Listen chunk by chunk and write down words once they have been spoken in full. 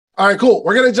All right, cool.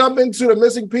 We're going to jump into the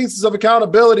missing pieces of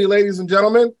accountability, ladies and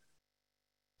gentlemen.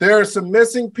 There are some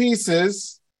missing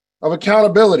pieces of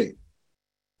accountability,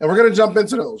 and we're going to jump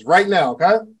into those right now,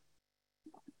 okay?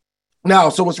 Now,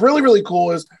 so what's really, really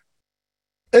cool is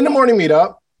in the morning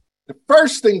meetup, the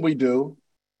first thing we do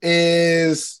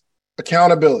is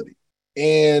accountability,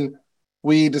 and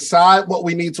we decide what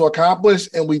we need to accomplish,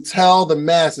 and we tell the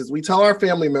masses, we tell our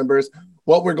family members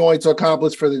what we're going to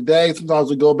accomplish for the day. Sometimes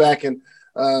we go back and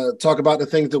talk about the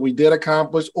things that we did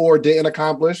accomplish or didn't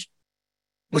accomplish,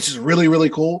 which is really, really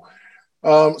cool.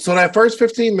 So that first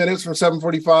 15 minutes from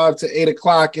 7:45 to 8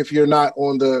 o'clock, if you're not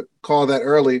on the call that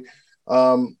early,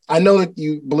 I know that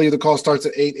you believe the call starts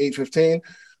at 8:15,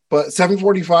 but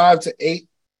 7:45 to 8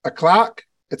 o'clock,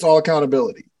 it's all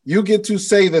accountability. You get to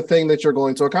say the thing that you're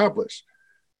going to accomplish.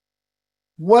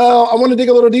 Well, I want to dig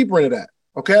a little deeper into that.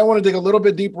 Okay, I want to dig a little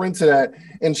bit deeper into that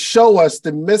and show us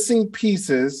the missing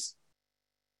pieces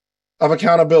of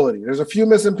accountability. There's a few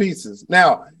missing pieces.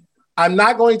 Now, I'm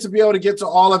not going to be able to get to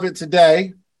all of it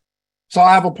today, so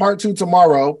I'll have a part 2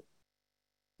 tomorrow.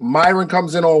 Myron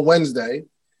comes in on Wednesday.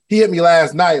 He hit me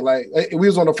last night. Like, we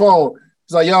was on the phone.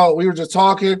 He's like, yo, we were just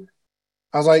talking.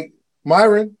 I was like,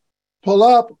 Myron, pull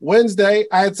up Wednesday.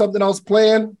 I had something else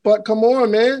planned, but come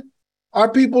on, man. Our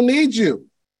people need you.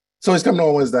 So he's coming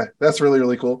on Wednesday. That's really,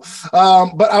 really cool.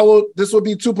 But this will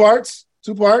be two parts.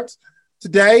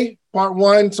 Today, part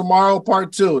 1, tomorrow,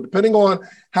 part 2, depending on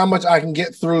how much I can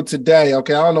get through today.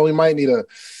 Okay, I don't know. We might need a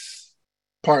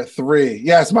part 3.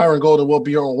 Yes, Myron Golden will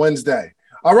be on Wednesday.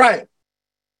 All right.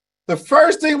 The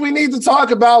first thing we need to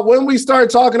talk about when we start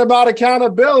talking about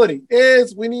accountability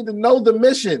is we need to know the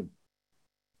mission.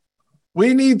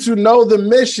 We need to know the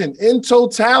mission in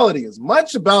totality, as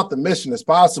much about the mission as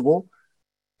possible.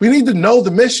 We need to know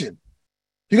the mission.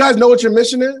 You guys know what your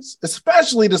mission is?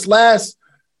 Especially this last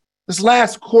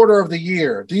quarter of the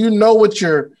year. Do you know what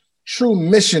your true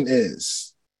mission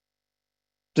is?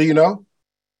 Do you know?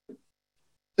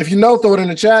 If you know, throw it in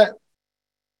the chat.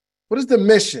 What is the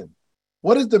mission?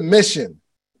 What is the mission?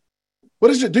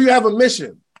 Do you have a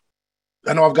mission?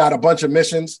 I know I've got a bunch of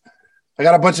missions. I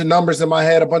got a bunch of numbers in my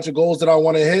head, a bunch of goals that I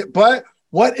want to hit, but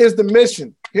what is the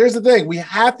mission? Here's the thing. We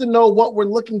have to know what we're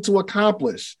looking to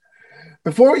accomplish.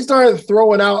 Before we start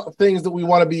throwing out things that we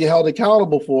want to be held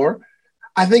accountable for,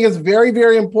 I think it's very,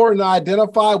 very important to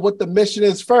identify what the mission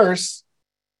is first.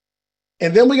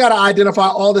 And then we got to identify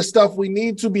all the stuff we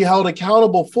need to be held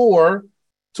accountable for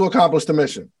to accomplish the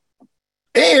mission.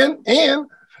 And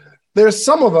there's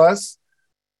some of us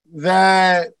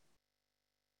that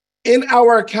in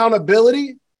our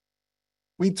accountability,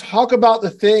 we talk about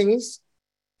the things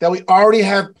that we already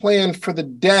have planned for the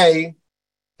day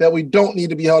that we don't need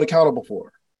to be held accountable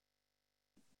for.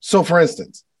 So for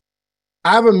instance,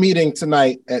 I have a meeting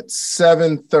tonight at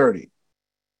 7:30.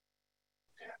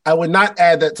 I would not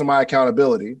add that to my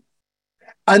accountability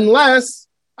unless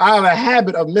I have a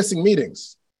habit of missing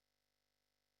meetings.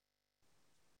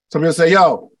 Some people say,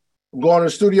 yo, I'm going to the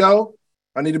studio.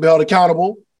 I need to be held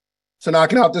accountable to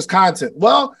knocking out this content.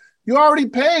 Well, you already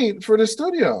paid for the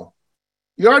studio.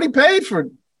 You already paid for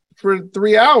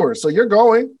 3 hours. So you're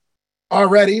going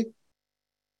already.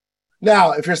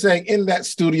 Now, if you're saying in that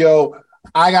studio,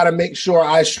 I got to make sure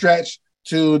I stretch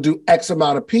to do X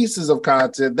amount of pieces of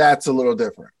content, that's a little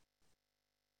different.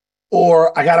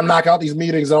 Or I got to knock out these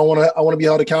meetings. I want to be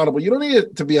held accountable. You don't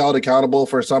need to be held accountable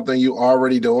for something you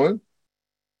already doing.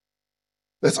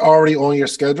 That's already on your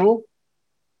schedule,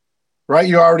 right?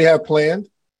 You already have planned.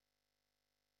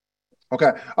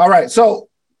 Okay. All right. So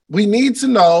we need to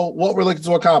know what we're looking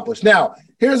to accomplish. Now,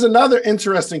 here's another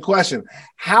interesting question.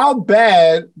 How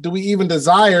bad do we even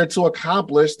desire to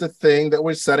accomplish the thing that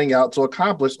we're setting out to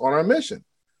accomplish on our mission?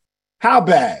 How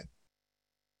bad?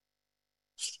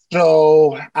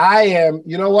 So I am,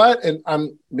 you know what? And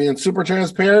I'm being super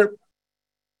transparent.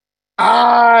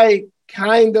 I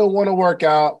kind of want to work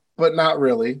out, but not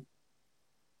really.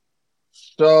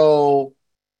 So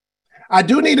I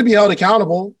do need to be held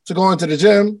accountable to go into the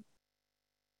gym,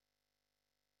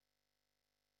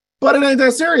 but it ain't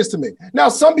that serious to me. Now,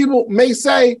 some people may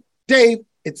say, Dave,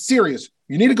 it's serious.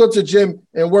 You need to go to the gym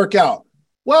and work out.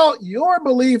 Well, your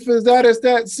belief is that it's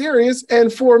that serious.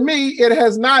 And for me, it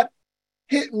has not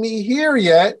hit me here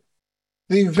yet,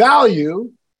 the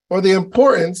value or the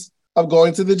importance of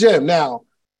going to the gym. Now,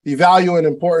 the value and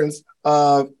importance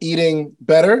of eating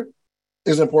better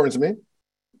is important to me.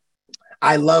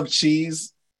 I love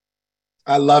cheese.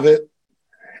 I love it.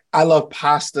 I love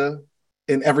pasta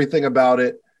and everything about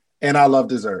it. And I love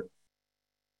dessert.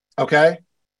 Okay?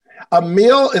 A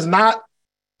meal is not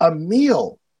a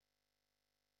meal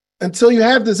until you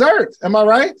have dessert. Am I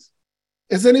right?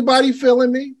 Is anybody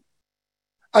feeling me?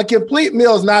 A complete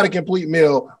meal is not a complete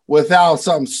meal without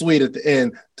something sweet at the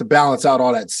end to balance out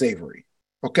all that savory.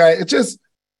 Okay? It just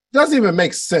doesn't even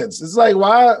make sense. It's like,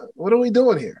 why? What are we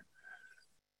doing here?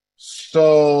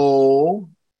 So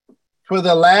for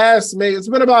the last, maybe it's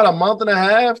been about a month and a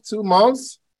half, 2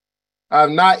 months, I've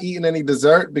not eaten any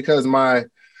dessert because my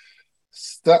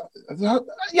stuff.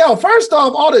 Yo, first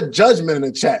off, all the judgment in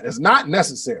the chat is not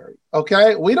necessary. Okay,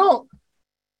 I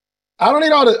don't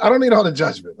need all the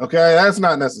judgment. Okay, that's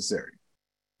not necessary.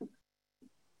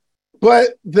 But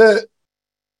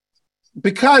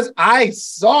because I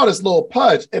saw this little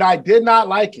pudge and I did not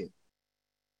like it.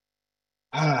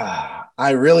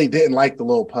 I really didn't like the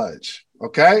little pudge.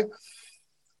 Okay,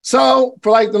 so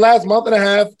for like the last month and a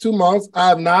half, 2 months, I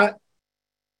have not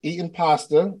eaten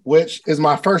pasta, which is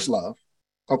my first love.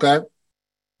 Okay,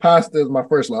 pasta is my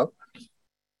first love,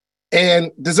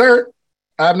 and dessert.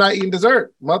 I have not eaten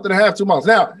dessert, month and a half, 2 months.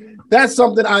 Now, that's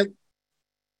something I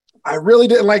really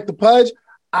didn't like the pudge.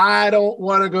 I don't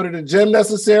want to go to the gym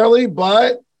necessarily,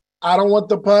 but I don't want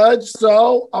the pudge.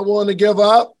 So I'm willing to give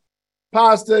up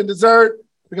pasta and dessert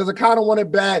because I kind of want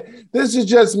it bad. This is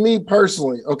just me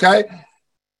personally, okay?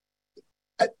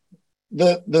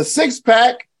 The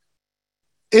six-pack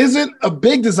isn't a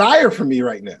big desire for me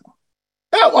right now.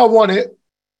 I want it.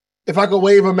 If I could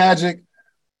wave a magic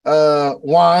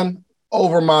wand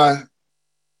over my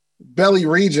belly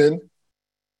region,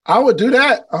 I would do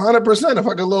that 100%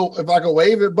 if I could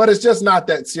wave it, but it's just not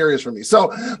that serious for me.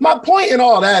 So my point in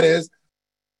all that is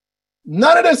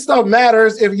none of this stuff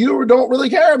matters if you don't really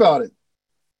care about it.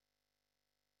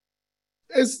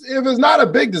 If it's not a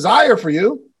big desire for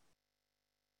you,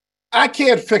 I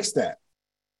can't fix that.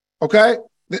 Okay?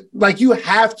 Like you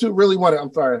have to really want it.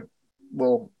 I'm sorry.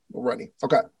 We're running.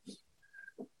 Okay.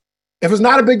 If it's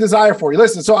not a big desire for you,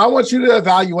 listen, so I want you to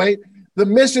evaluate the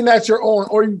mission that you're on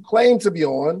or you claim to be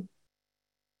on.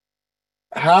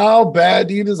 How bad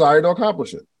do you desire to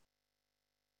accomplish it?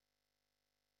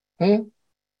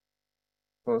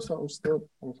 Oh, something still.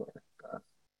 I'm sorry. God.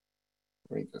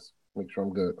 Let me just make sure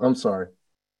I'm good. I'm sorry.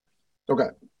 Okay.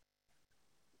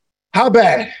 How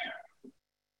bad?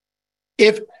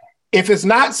 If it's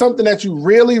not something that you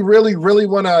really, really, really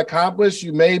want to accomplish,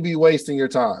 you may be wasting your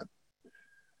time.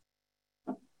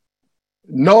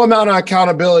 No amount of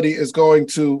accountability is going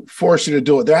to force you to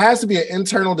do it. There has to be an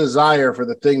internal desire for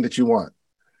the thing that you want.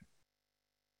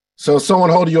 So if someone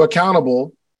holding you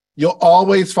accountable, you'll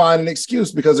always find an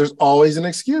excuse because there's always an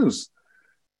excuse.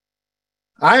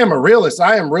 I am a realist.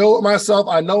 I am real with myself.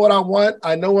 I know what I want.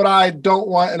 I know what I don't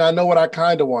want. And I know what I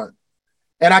kind of want.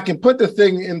 And I can put the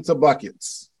thing into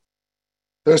buckets.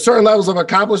 There are certain levels of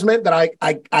accomplishment that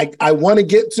I want to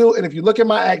get to. And if you look at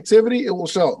my activity, it will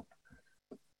show.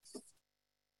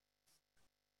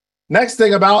 Next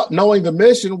thing about knowing the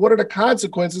mission, what are the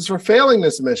consequences for failing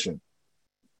this mission?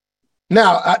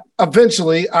 Now,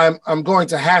 eventually, I'm going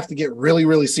to have to get really,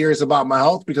 really serious about my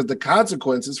health because the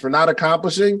consequences for not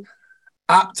accomplishing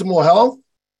optimal health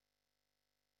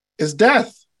is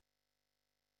death.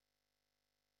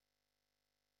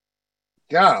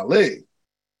 Golly.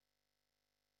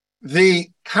 The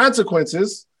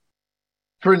consequences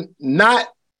for not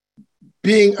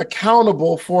being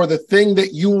accountable for the thing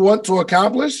that you want to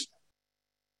accomplish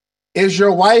is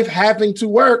your wife having to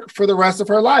work for the rest of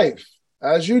her life,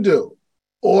 as you do,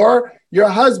 or your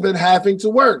husband having to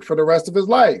work for the rest of his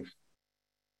life,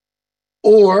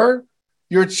 or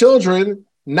your children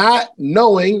not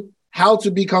knowing how to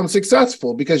become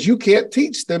successful because you can't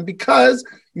teach them because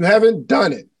you haven't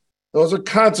done it. Those are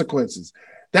consequences.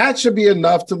 That should be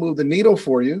enough to move the needle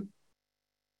for you.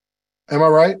 Am I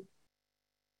right?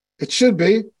 It should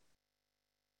be.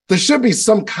 There should be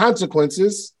some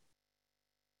consequences.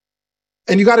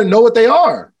 And you got to know what they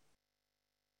are.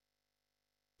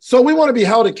 So we want to be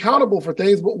held accountable for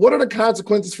things, but what are the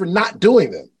consequences for not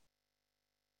doing them?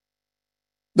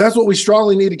 That's what we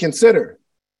strongly need to consider.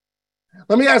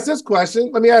 Let me ask this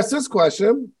question.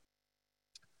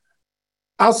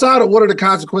 Outside of what are the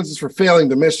consequences for failing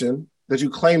the mission that you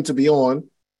claim to be on,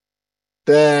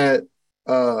 that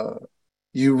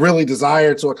you really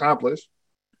desire to accomplish,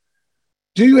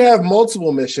 do you have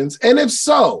multiple missions? And if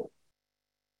so,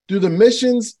 do the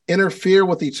missions interfere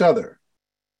with each other?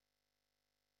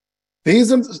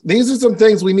 These are some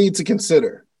things we need to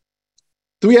consider.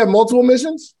 Do we have multiple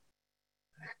missions?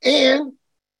 And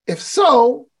if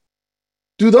so,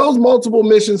 do those multiple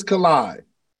missions collide?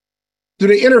 Do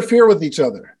they interfere with each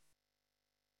other?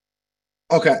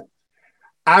 Okay.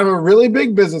 I have a really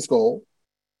big business goal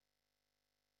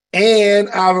and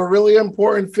I have a really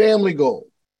important family goal.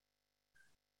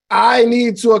 I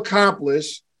need to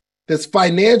accomplish this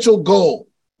financial goal,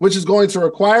 which is going to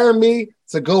require me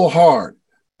to go hard.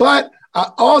 But I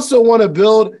also want to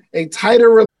build a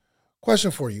tighter.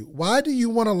 Question for you. Why do you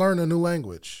want to learn a new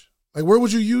language? Like, where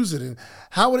would you use it and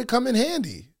how would it come in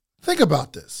handy? Think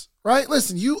about this, right?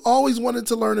 Listen, you always wanted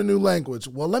to learn a new language.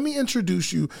 Well, let me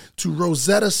introduce you to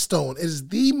Rosetta Stone. It is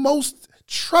the most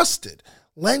trusted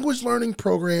language learning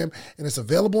program, and it's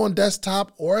available on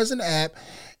desktop or as an app.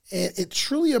 And it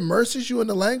truly immerses you in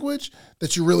the language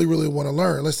that you really, really want to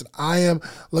learn. Listen, I am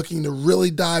looking to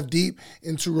really dive deep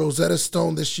into Rosetta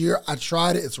Stone this year. I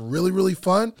tried it. It's really, really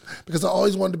fun because I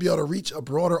always wanted to be able to reach a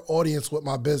broader audience with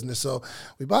my business. So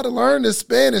we about to learn this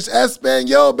Spanish.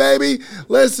 Espanol, baby.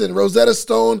 Listen, Rosetta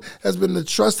Stone has been the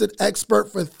trusted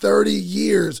expert for 30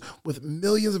 years with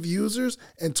millions of users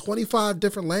and 25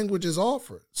 different languages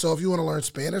offered. So if you want to learn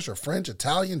Spanish or French,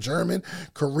 Italian, German,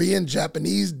 Korean,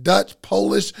 Japanese, Dutch,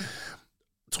 Polish,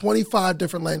 25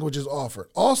 different languages offered.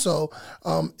 Also,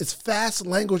 it's fast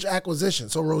language acquisition.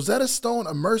 So Rosetta Stone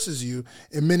immerses you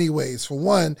in many ways. For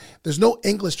one, there's no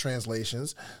English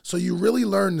translations, so you really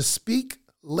learn to speak,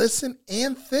 listen,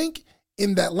 and think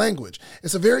in that language.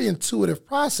 It's a very intuitive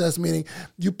process, meaning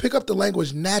you pick up the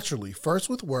language naturally, first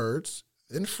with words,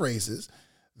 then phrases,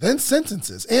 then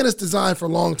sentences, and it's designed for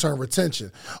long-term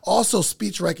retention. Also,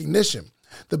 speech recognition.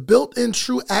 The built-in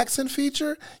True Accent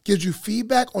feature gives you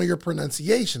feedback on your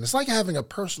pronunciation. It's like having a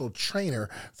personal trainer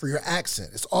for your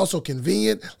accent. It's also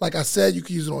convenient. Like I said, you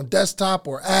can use it on desktop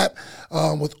or app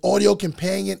with audio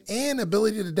companion and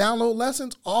ability to download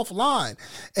lessons offline.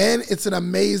 And it's an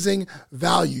amazing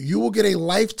value. You will get a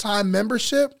lifetime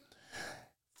membership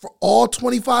for all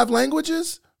 25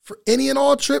 languages, for any and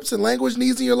all trips and language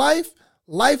needs in your life.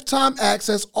 Lifetime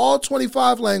access, all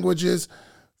 25 languages,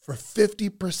 for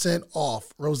 50%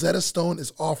 off. Rosetta Stone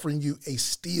is offering you a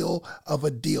steal of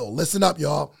a deal. Listen up,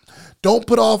 y'all. Don't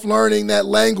put off learning that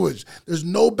language. There's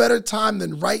no better time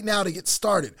than right now to get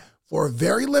started. For a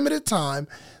very limited time,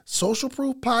 Social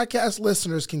Proof Podcast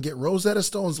listeners can get Rosetta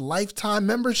Stone's lifetime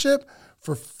membership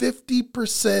for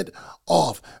 50%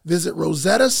 off. Visit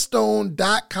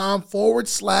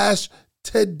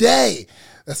rosettastone.com/today.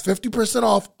 That's 50%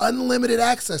 off unlimited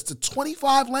access to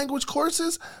 25 language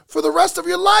courses for the rest of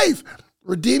your life.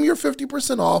 Redeem your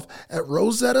 50% off at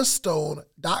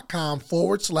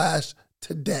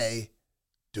rosettastone.com/today.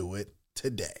 Do it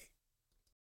today.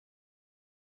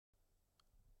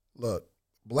 Look,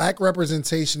 Black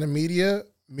representation in media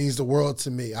means the world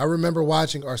to me. I remember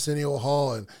watching Arsenio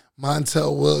Hall and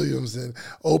Montel Williams and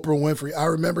Oprah Winfrey. I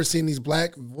remember seeing these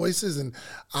Black voices, and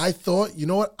I thought, you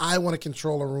know what? I want to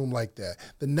control a room like that.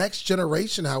 The next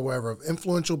generation, however, of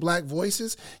influential Black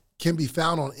voices can be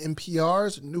found on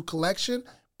NPR's new collection,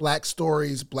 Black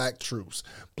Stories, Black Truths.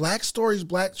 Black Stories,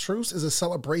 Black Truths is a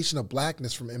celebration of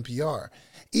Blackness from NPR.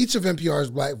 Each of NPR's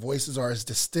Black voices are as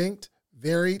distinct,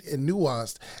 varied, and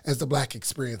nuanced as the Black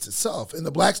experience itself. In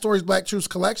the Black Stories, Black Truths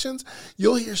collections,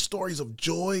 you'll hear stories of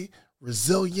joy,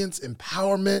 resilience,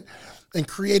 empowerment, and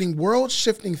creating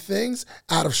world-shifting things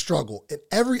out of struggle. And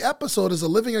every episode is a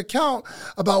living account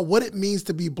about what it means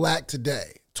to be Black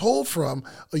today, told from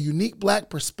a unique Black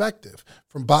perspective.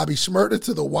 From Bobby Shmurda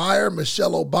to The Wire,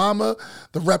 Michelle Obama,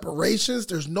 the reparations,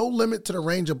 there's no limit to the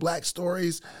range of Black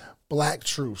stories, Black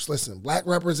truths. Listen, Black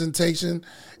representation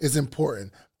is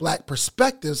important. Black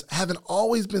perspectives haven't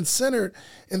always been centered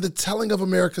in the telling of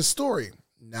America's story.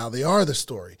 Now they are the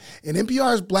story. In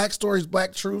NPR's Black Stories,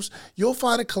 Black Truths, you'll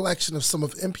find a collection of some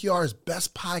of NPR's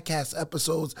best podcast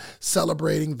episodes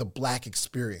celebrating the Black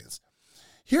experience.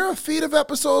 Here are a feed of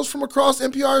episodes from across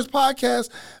NPR's podcast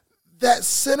that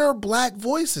center Black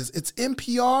voices. It's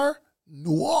NPR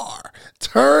Noir.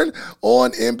 Turn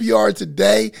on NPR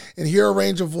today and hear a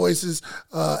range of voices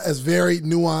as varied,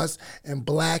 nuanced, and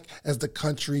Black as the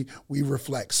country we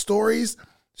reflect. Stories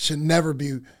should never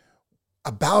be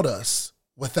about us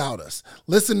without us.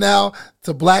 Listen now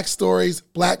to Black Stories,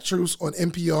 Black Truths on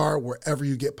NPR, wherever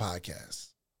you get podcasts.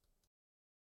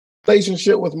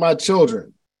 Relationship with my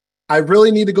children. I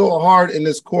really need to go hard in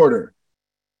this quarter.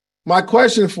 My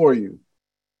question for you,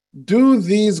 do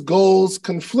these goals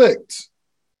conflict?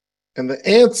 And the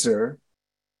answer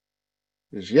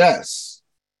is yes.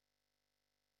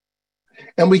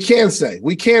 And we can say,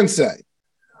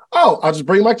 oh, I'll just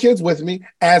bring my kids with me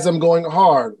as I'm going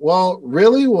hard. Well,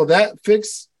 really? Will that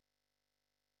fix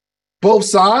both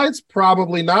sides?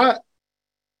 Probably not.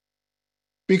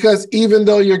 Because even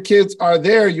though your kids are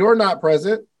there, you're not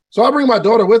present. So I'll bring my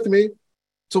daughter with me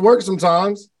to work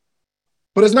sometimes,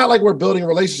 but it's not like we're building a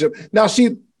relationship. Now,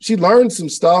 she learned some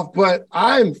stuff, but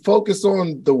I'm focused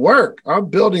on the work. I'm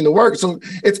building the work. So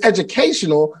it's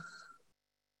educational,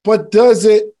 but does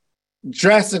it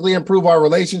drastically improve our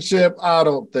relationship? I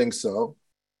don't think so.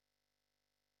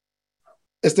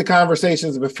 It's the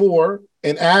conversations before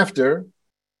and after.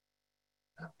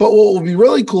 But what would be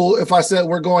really cool if I said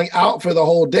we're going out for the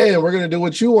whole day and we're going to do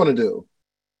what you want to do,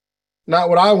 not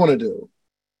what I want to do,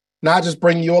 not just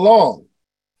bring you along.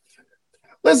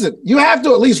 Listen, you have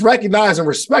to at least recognize and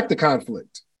respect the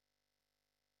conflict.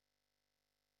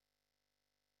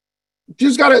 You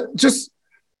just got to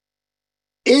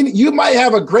you might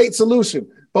have a great solution,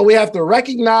 but we have to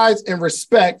recognize and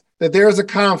respect that there is a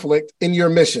conflict in your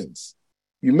missions.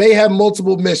 You may have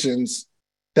multiple missions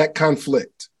that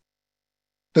conflict.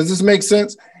 Does this make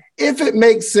sense? If it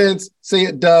makes sense, say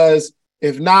it does.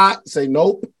 If not, say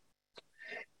nope.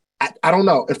 I don't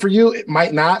know. And for you, it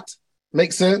might not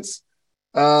make sense,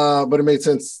 but it made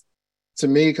sense to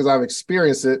me because I've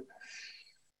experienced it.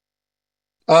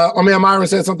 Myron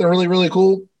said something really, really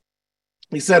cool.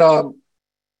 He said,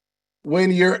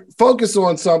 when you're focused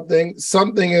on something,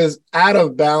 something is out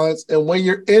of balance. And when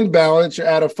you're in balance, you're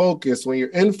out of focus. When you're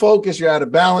in focus, you're out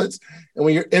of balance. And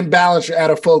when you're in balance, you're out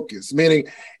of focus. Meaning,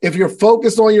 if you're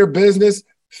focused on your business,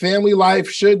 family life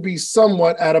should be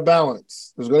somewhat out of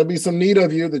balance. There's going to be some need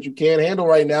of you that you can't handle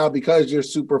right now because you're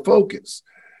super focused.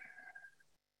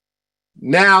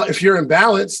 Now, if you're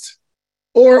imbalanced,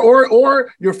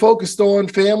 or you're focused on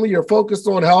family, you're focused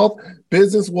on health,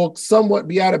 business will somewhat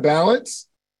be out of balance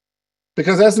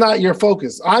because that's not your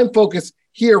focus. I'm focused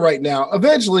here right now.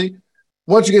 Eventually,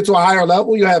 once you get to a higher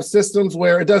level, you have systems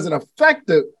where it doesn't affect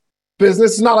the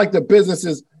business. It's not like the business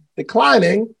is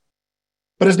declining,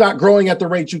 but it's not growing at the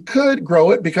rate you could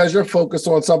grow it because you're focused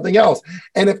on something else.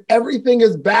 And if everything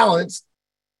is balanced,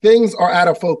 things are out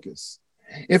of focus.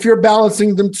 If you're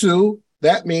balancing them too,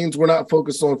 that means we're not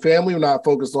focused on family, we're not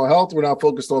focused on health, we're not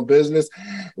focused on business.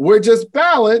 We're just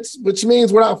balanced, which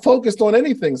means we're not focused on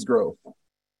anything's growth.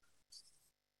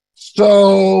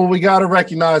 So we got to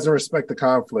recognize and respect the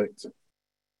conflict.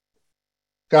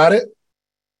 Got it?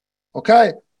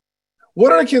 Okay.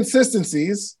 What are the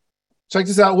consistencies? Check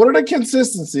this out. What are the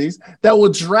consistencies that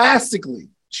will drastically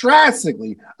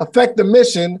affect the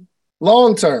mission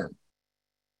long term?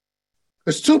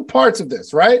 There's two parts of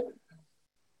this, right?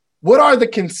 What are the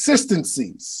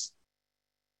consistencies?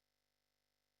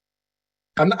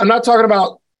 I'm not talking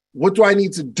about what do I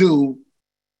need to do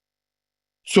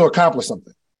to accomplish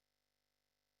something.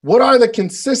 What are the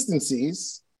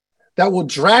consistencies that will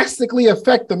drastically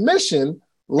affect the mission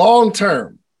long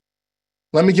term?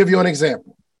 Let me give you an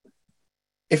example.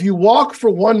 If you walk for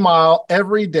 1 mile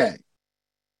every day,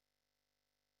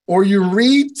 or you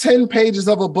read 10 pages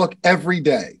of a book every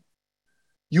day,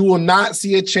 you will not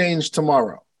see a change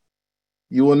tomorrow.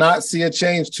 You will not see a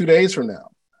change 2 days from now.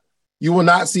 You will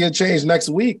not see a change next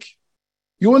week.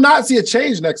 You will not see a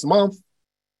change next month.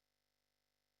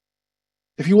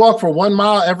 If you walk for 1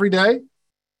 mile every day,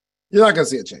 you're not going to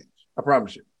see a change. I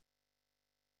promise you.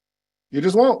 You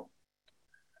just won't.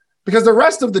 Because the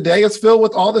rest of the day is filled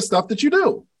with all the stuff that you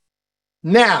do.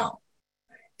 Now,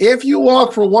 if you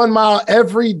walk for 1 mile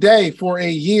every day for a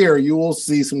year, you will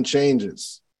see some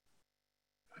changes.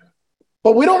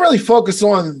 But we don't really focus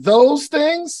on those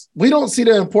things. We don't see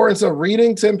the importance of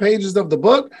reading 10 pages of the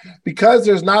book because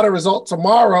there's not a result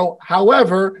tomorrow.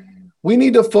 However, we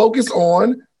need to focus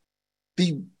on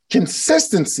the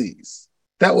consistencies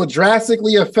that will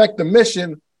drastically affect the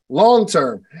mission long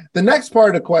term. The next part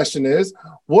of the question is,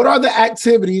 what are the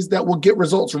activities that will get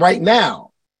results right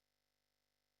now?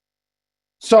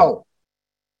 So,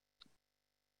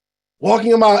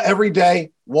 walking a mile every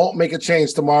day won't make a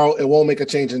change tomorrow. It won't make a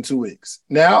change in 2 weeks.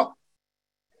 Now,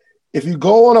 if you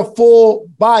go on a full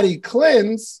body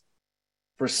cleanse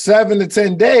for 7 to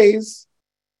 10 days,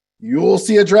 you will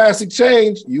see a drastic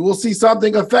change. You will see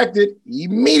something affected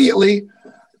immediately.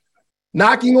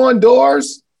 Knocking on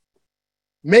doors,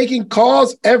 making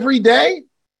calls every day,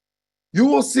 you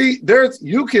will see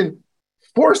you can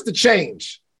force the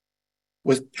change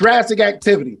with drastic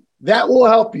activity. That will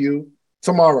help you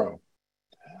tomorrow.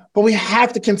 But we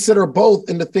have to consider both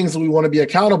in the things that we want to be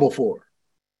accountable for.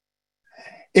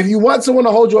 If you want someone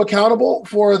to hold you accountable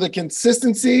for the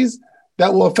consistencies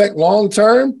that will affect long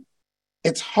term,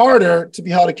 it's harder to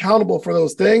be held accountable for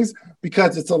those things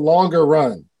because it's a longer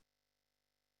run.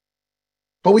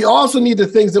 But we also need the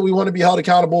things that we want to be held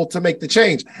accountable to make the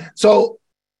change. So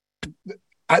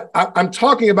I'm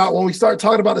talking about when we start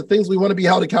talking about the things we want to be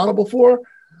held accountable for,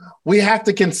 we have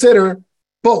to consider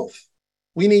both.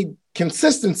 We need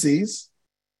consistencies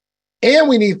and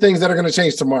we need things that are going to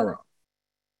change tomorrow.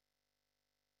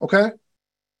 Okay?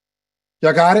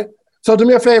 Y'all got it? So do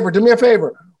me a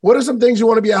favor. What are some things you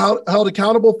want to be held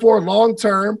accountable for long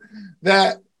term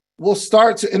that will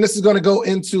start to, and this is going to go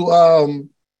into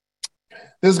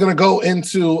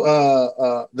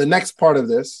the next part of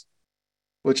this.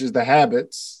 which is the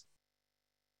habits.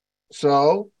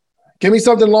 So give me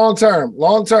something long-term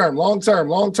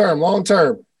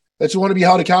that you want to be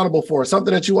held accountable for,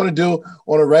 something that you want to do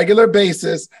on a regular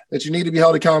basis that you need to be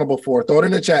held accountable for. Throw it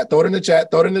in the chat, throw it in the chat,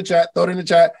 throw it in the chat, throw it in the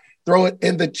chat, throw it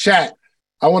in the chat.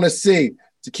 I want to see,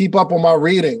 to keep up on my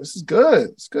reading. This is good.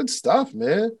 It's good stuff,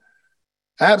 man.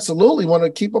 Absolutely want to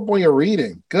keep up on your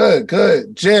reading. Good,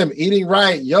 good. Gym, eating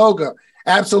right, yoga.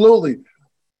 Absolutely.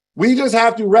 We just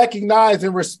have to recognize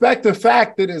and respect the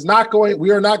fact that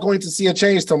we are not going to see a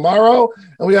change tomorrow,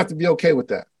 and we have to be okay with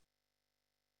that.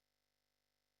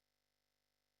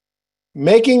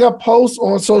 Making a post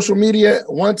on social media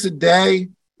once a day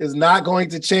is not going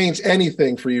to change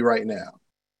anything for you right now.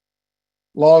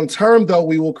 Long term, though,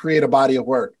 we will create a body of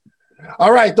work.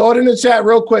 All right, throw it in the chat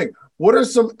real quick. What are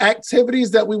some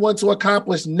activities that we want to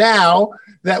accomplish now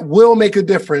that will make a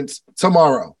difference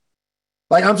tomorrow?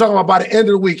 Like I'm talking about by the end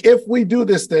of the week. If we do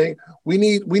this thing, we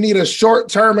need a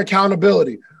short-term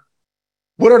accountability.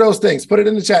 What are those things? Put it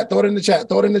in the chat. Throw it in the chat.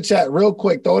 Throw it in the chat real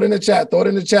quick. Throw it in the chat. Throw it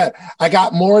in the chat. I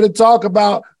got more to talk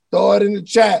about. Throw it in the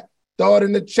chat. Throw it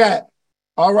in the chat.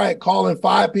 All right, calling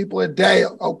 5 people a day.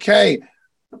 Okay.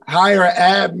 Hire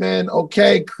an admin.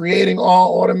 Okay. Creating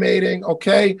all automating.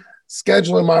 Okay.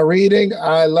 Scheduling my reading.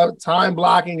 I love time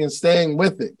blocking and staying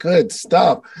with it. Good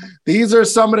stuff. These are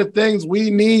some of the things we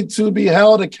need to be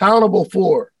held accountable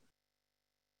for.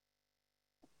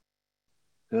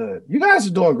 Good. You guys are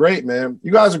doing great, man.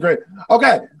 You guys are great.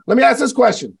 Okay, let me ask this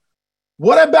question.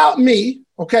 What about me?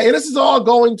 Okay, and this is all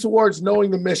going towards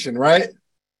knowing the mission, right?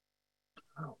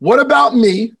 What about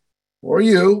me or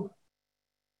you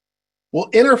will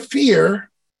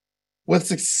interfere with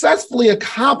successfully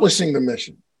accomplishing the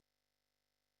mission?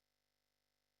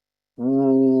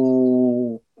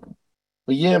 Ooh,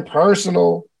 we getting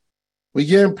personal. We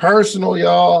getting personal,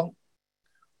 y'all.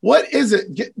 What is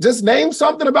it? Just name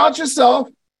something about yourself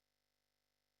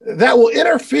that will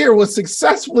interfere with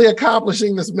successfully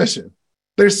accomplishing this mission.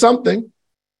 There's something.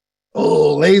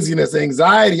 Oh, laziness,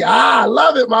 anxiety. I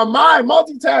love it. My mind,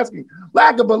 multitasking,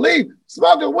 lack of belief,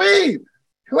 smoking weed,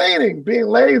 cleaning, being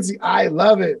lazy. I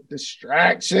love it.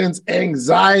 Distractions,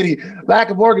 anxiety, lack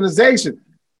of organization.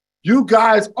 You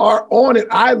guys are on it.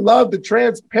 I love the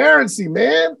transparency,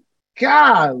 man.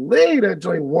 Golly, that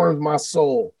joint warms my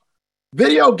soul.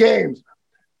 Video games.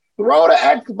 Throw the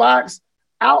Xbox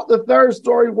out the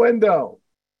third-story window.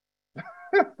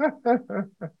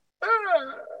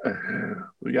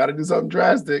 We got to do something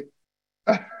drastic.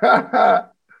 Yo,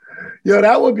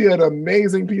 that would be an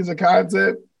amazing piece of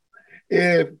content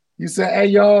if you said, hey,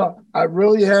 y'all, I'm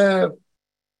really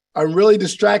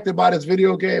distracted by this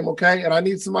video game, okay? And I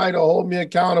need somebody to hold me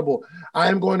accountable. I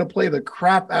am going to play the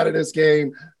crap out of this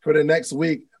game for the next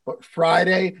week. But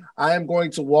Friday, I am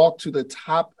going to walk to the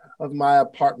top of my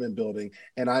apartment building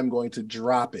and I'm going to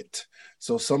drop it.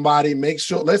 So somebody make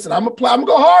sure, listen, I'm gonna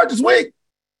go hard this week.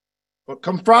 But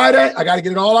come Friday, I got to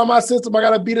get it all on my system. I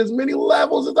got to beat as many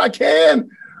levels as I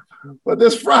can. But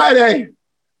this Friday,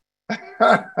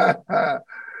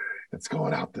 it's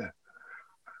going out there.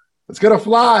 It's going to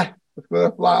fly. It's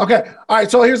going to fly. Okay. All right.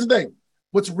 So here's the thing.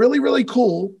 What's really, really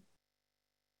cool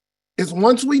is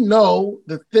once we know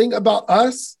the thing about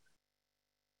us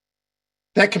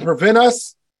that can prevent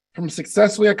us from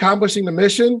successfully accomplishing the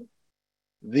mission,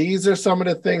 these are some of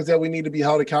the things that we need to be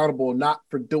held accountable, not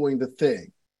for doing the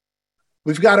thing.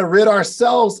 We've got to rid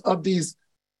ourselves of these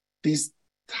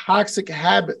toxic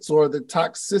habits or the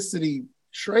toxicity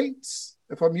traits,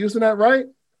 if I'm using that right.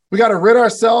 We got to rid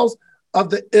ourselves of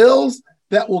the ills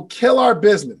that will kill our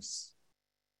business.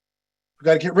 We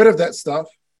got to get rid of that stuff.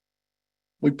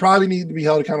 We probably need to be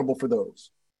held accountable for those.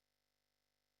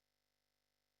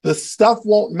 The stuff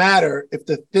won't matter if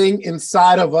the thing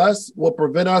inside of us will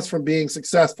prevent us from being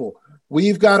successful.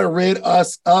 We've got to rid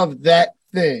us of that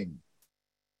thing.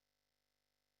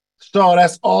 So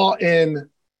that's all in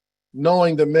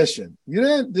knowing the mission.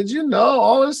 Did you know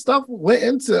all this stuff went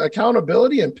into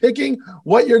accountability and picking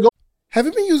what you're going? Have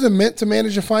you been using Mint to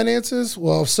manage your finances?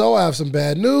 Well, if so, I have some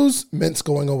bad news. Mint's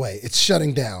going away. It's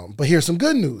shutting down. But here's some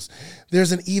good news.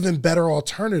 There's an even better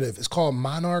alternative. It's called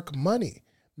Monarch Money.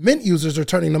 Mint users are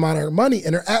turning to Monarch Money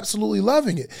and are absolutely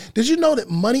loving it. Did you know that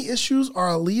money issues are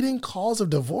a leading cause of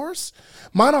divorce?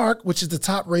 Monarch, which is the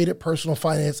top-rated personal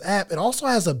finance app, it also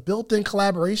has a built-in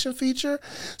collaboration feature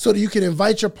so that you can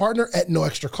invite your partner at no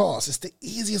extra cost. It's the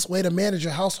easiest way to manage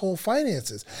your household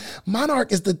finances.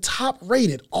 Monarch is the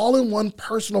top-rated all-in-one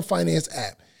personal finance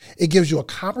app. It gives you a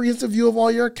comprehensive view of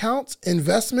all your accounts,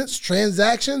 investments,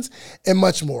 transactions, and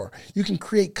much more. You can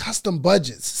create custom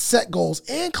budgets, set goals,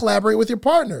 and collaborate with your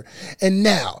partner. And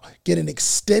now, get an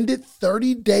extended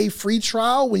 30-day free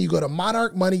trial when you go to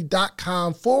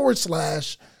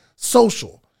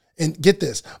monarchmoney.com/social. And get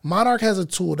this, Monarch has a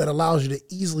tool that allows you to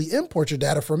easily import your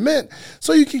data from Mint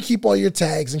so you can keep all your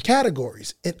tags and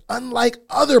categories. And unlike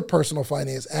other personal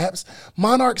finance apps,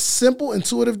 Monarch's simple,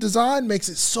 intuitive design makes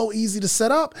it so easy to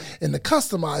set up and to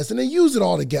customize and to use it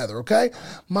all together, okay?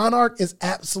 Monarch is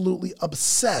absolutely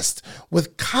obsessed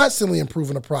with constantly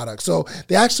improving the product. So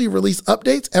they actually release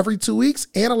updates every 2 weeks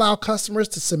and allow customers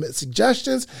to submit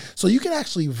suggestions so you can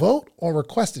actually vote on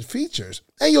requested features.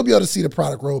 And you'll be able to see the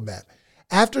product roadmap.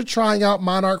 After trying out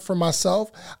Monarch for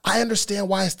myself, I understand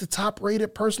why it's the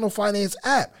top-rated personal finance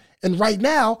app. And right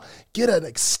now, get an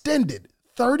extended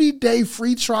 30-day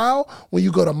free trial when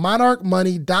you go to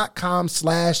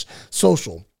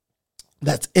monarchmoney.com/social.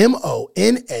 That's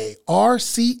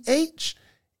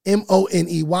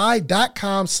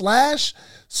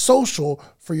monarchmoney.com/social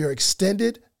for your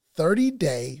extended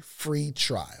 30-day free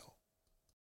trial.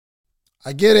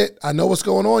 I get it. I know what's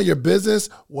going on. Your business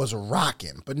was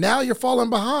rocking, but now you're falling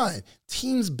behind.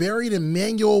 Teams buried in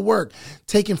manual work,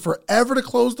 taking forever to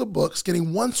close the books.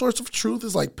 Getting one source of truth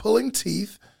is like pulling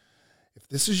teeth. If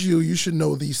this is you, you should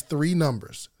know these three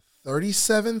numbers: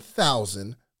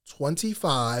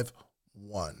 37,025,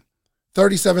 1.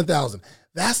 37,000.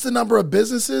 That's the number of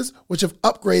businesses which have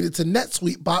upgraded to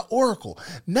NetSuite by Oracle.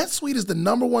 NetSuite is the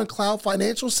 #1 cloud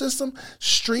financial system,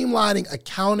 streamlining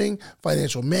accounting,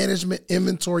 financial management,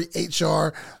 inventory,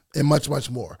 HR, and much, much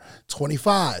more.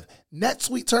 25.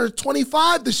 NetSuite turns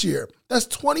 25 this year. That's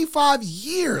 25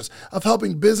 years of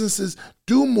helping businesses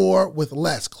do more with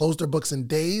less, close their books in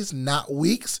days, not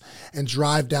weeks, and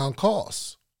drive down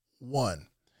costs. 1.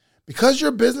 Because your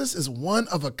business is one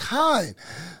of a kind.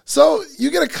 So you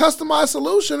get a customized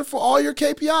solution for all your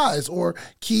KPIs or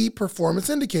key performance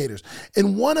indicators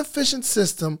in one efficient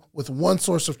system with one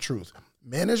source of truth.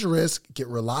 Manage risk, get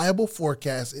reliable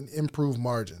forecasts, and improve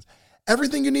margins.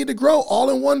 Everything you need to grow all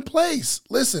in one place.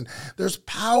 Listen, there's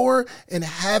power in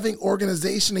having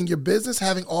organization in your business,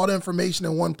 having all the information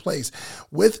in one place.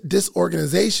 With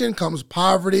disorganization comes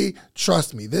poverty.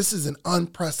 Trust me, this is an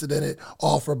unprecedented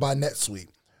offer by NetSuite.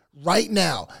 Right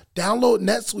now, download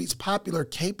NetSuite's popular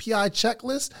KPI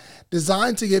checklist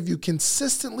designed to give you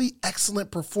consistently excellent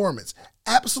performance,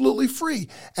 absolutely free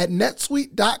at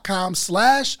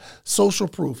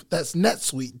netsuite.com/socialproof. That's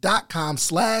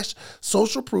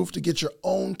netsuite.com/socialproof to get your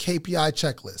own KPI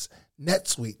checklist.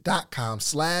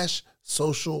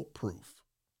 netsuite.com/socialproof.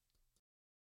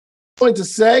 Going to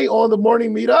say on the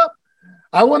morning meetup,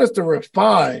 I want us to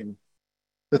refine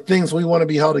the things we want to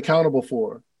be held accountable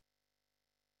for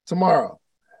tomorrow.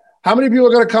 How many people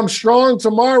are going to come strong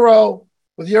tomorrow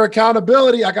with your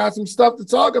accountability? I got some stuff to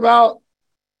talk about.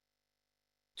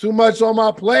 Too much on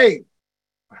my plate.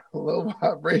 Low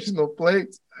vibrational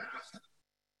plates.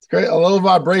 It's great. A low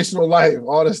vibrational life.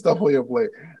 All this stuff on your plate.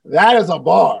 That is a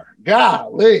bar.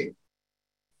 Golly.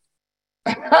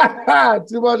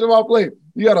 Too much on my plate.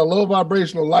 You got a low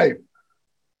vibrational life.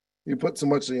 You put too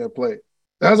much on your plate.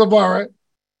 That's a bar, right?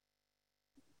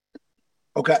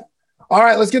 Okay. All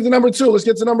right, let's get to number 2.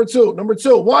 Number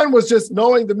 2. 1 was just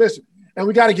knowing the mission. And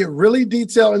we got to get really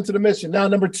detailed into the mission. Now,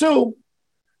 number 2,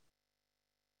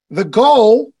 the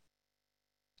goal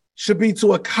should be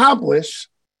to accomplish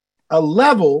a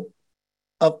level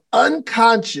of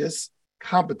unconscious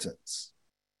competence.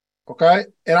 Okay?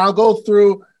 And I'll go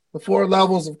through the 4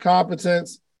 levels of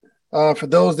competence. For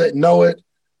those that know it,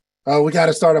 we got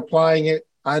to start applying it.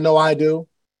 I know I do.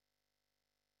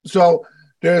 So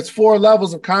there's 4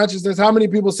 levels of consciousness. How many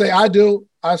people say, I do?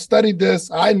 I've studied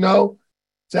this. I know.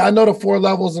 Say, I know the 4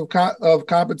 levels of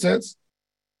competence.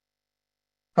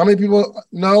 How many people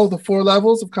know the 4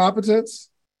 levels of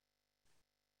competence?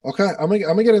 Okay, I'm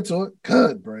gonna get into it.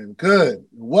 Good, Brandon. Good.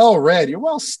 Well read. You're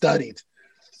well studied.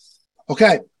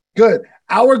 Okay, good.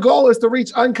 Our goal is to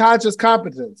reach unconscious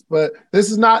competence, but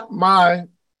these are not my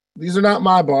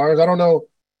bars. I don't know.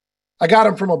 I got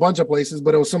them from a bunch of places,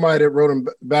 but it was somebody that wrote them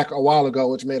back a while ago,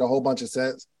 which made a whole bunch of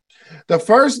sense. The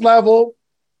first level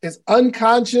is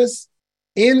unconscious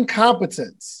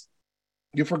incompetence.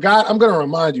 You forgot. I'm going to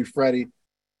remind you, Freddie.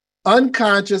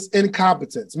 Unconscious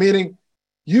incompetence, meaning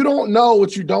you don't know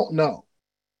what you don't know.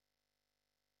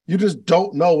 You just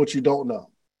don't know what you don't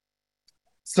know.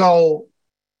 So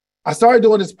I started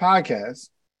doing this podcast,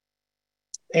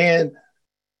 and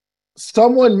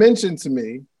someone mentioned to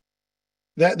me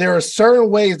that there are certain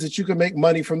ways that you can make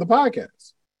money from the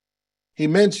podcast. He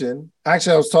mentioned,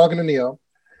 actually, I was talking to Neil,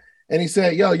 And he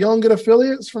said, yo, you don't get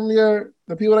affiliates from the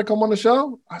people that come on the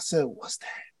show? I said, what's that?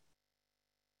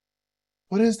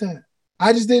 What is that?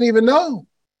 I just didn't even know.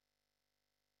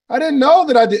 I didn't know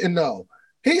that I didn't know.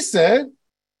 He said,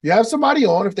 you have somebody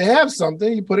on, if they have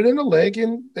something, you put it in the link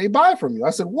and they buy from you. I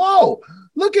said, whoa,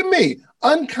 look at me,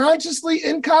 unconsciously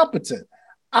incompetent.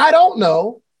 I don't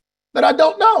know that I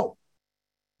don't know.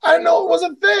 I didn't know it was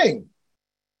a thing.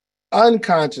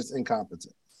 Unconscious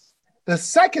incompetence. The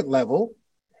second level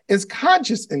is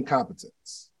conscious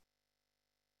incompetence.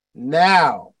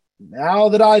 Now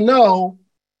that I know,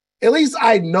 at least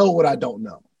I know what I don't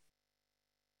know.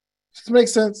 Does this make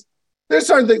sense? There's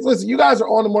certain things. Listen, you guys are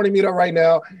on the morning meetup right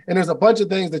now, and there's a bunch of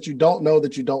things that you don't know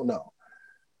that you don't know.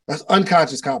 That's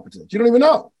unconscious competence. You don't even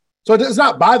know. So it's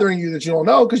not bothering you that you don't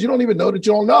know because you don't even know that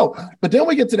you don't know. But then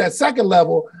we get to that second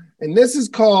level, and this is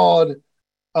called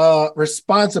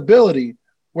responsibility,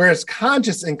 where it's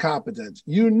conscious incompetence.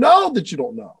 You know that you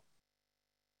don't know.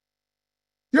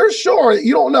 You're sure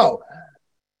you don't know.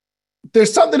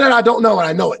 There's something that I don't know, and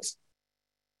I know it.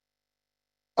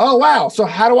 Oh, wow. So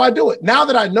how do I do it? Now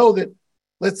that I know that,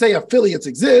 let's say, affiliates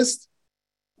exist,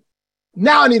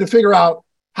 now I need to figure out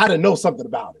how to know something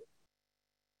about it.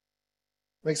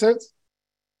 Make sense?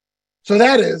 So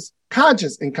that is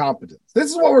conscious incompetence. This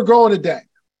is what we're growing today,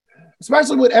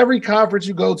 especially with every conference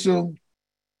you go to,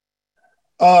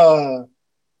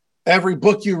 every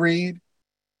book you read.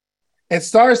 It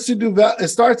starts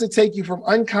to take you from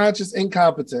unconscious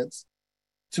incompetence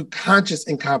to conscious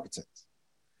incompetence.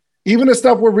 Even the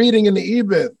stuff we're reading in the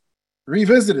E-Myth,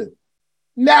 Revisited.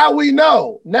 Now we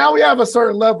know. Now we have a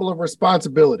certain level of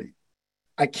responsibility.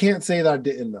 I can't say that I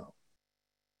didn't know.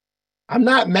 I'm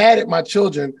not mad at my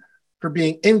children for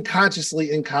being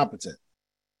unconsciously incompetent.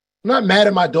 I'm not mad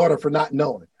at my daughter for not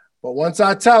knowing. But once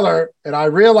I tell her and I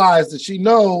realize that she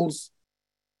knows,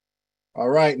 all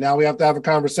right, now we have to have a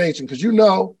conversation because you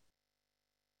know,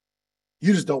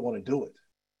 you just don't want to do it.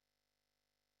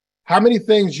 How many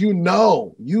things you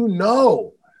know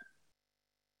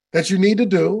that you need to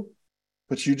do,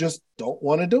 but you just don't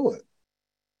want to do it?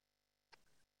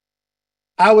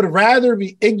 I would rather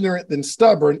be ignorant than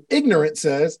stubborn. Ignorant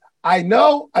says, I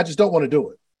know, I just don't want to do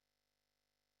it.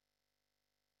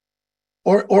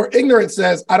 Or ignorance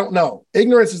says, I don't know.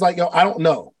 Ignorance is like, yo, I don't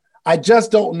know. I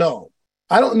just don't know.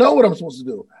 I don't know what I'm supposed to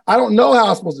do. I don't know how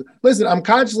I'm supposed to. Listen, I'm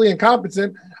consciously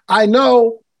incompetent. I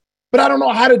know, but I don't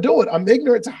know how to do it. I'm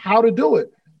ignorant to how to do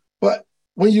it. But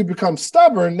when you become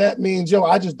stubborn, that means, yo,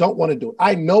 I just don't want to do it.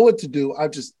 I know what to do. I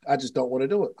just don't want to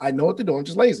do it. I know what to do. I'm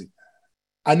just lazy.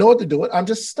 I know what to do it. I'm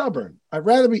just stubborn. I'd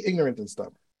rather be ignorant than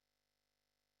stubborn.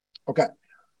 Okay.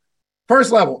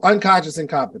 First level, unconscious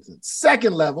incompetence.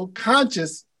 Second level,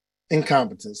 conscious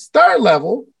incompetence. Third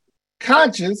level,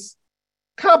 conscious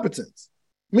competence,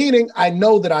 meaning I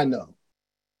know that I know.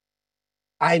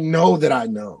 I know that I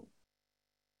know.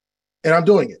 And I'm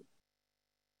doing it.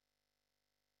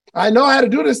 I know how to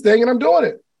do this thing and I'm doing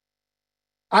it.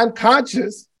 I'm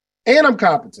conscious and I'm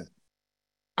competent.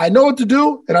 I know what to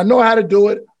do and I know how to do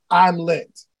it. I'm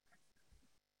lit.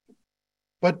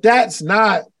 But that's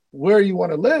not where you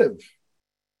want to live.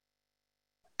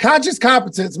 Conscious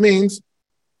competence means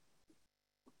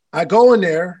I go in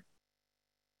there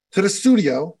to the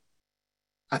studio.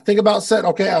 I think about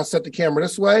okay, I'll set the camera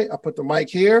this way. I put the mic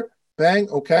here, bang,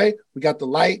 okay. We got the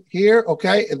light here,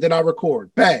 okay. And then I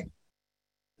record, bang.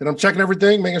 Then I'm checking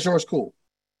everything, making sure it's cool.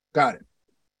 Got it.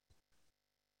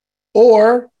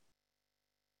 Or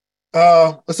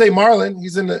let's say Marlon,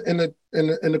 he's in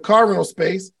the car rental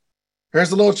space.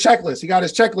 Here's a little checklist. He got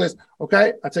his checklist.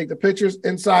 Okay, I take the pictures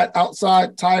inside,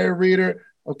 outside, tire reader.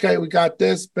 Okay, we got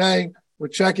this. Bang, we're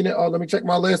checking it. Oh, let me check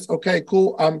my list. Okay,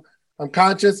 cool. I'm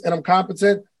conscious and I'm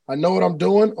competent. I know what I'm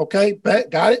doing. Okay, bet,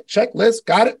 got it. Checklist,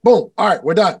 got it. Boom. All right,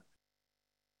 we're done.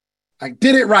 I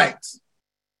did it right.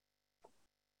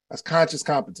 That's conscious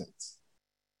competence.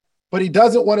 But he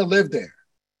doesn't want to live there.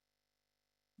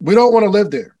 We don't want to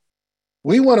live there.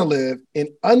 We want to live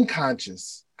in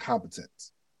unconscious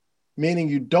competence, meaning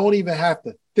you don't even have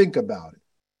to think about it.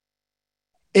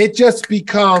 It just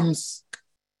becomes,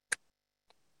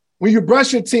 when you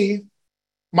brush your teeth,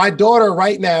 my daughter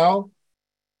right now,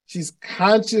 she's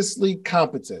consciously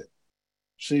competent.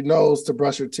 She knows to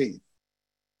brush her teeth,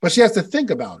 but she has to think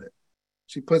about it.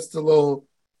 She puts the little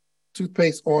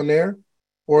toothpaste on there,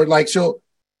 or like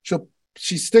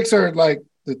she sticks her like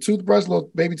the toothbrush, little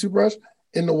baby toothbrush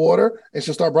in the water, and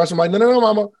she'll start brushing. I'm like, no,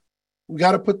 mama, we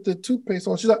got to put the toothpaste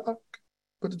on. She's like, oh,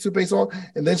 put the toothpaste on,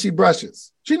 and then she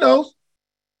brushes. She knows.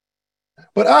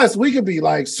 But us, we could be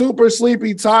like super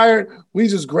sleepy, tired. We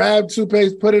just grab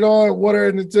toothpaste, put it on, water,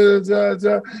 and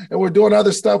we're doing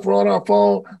other stuff. We're on our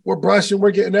phone. We're brushing.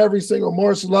 We're getting every single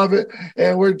morsel of it,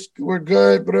 and we're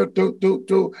good.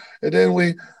 And then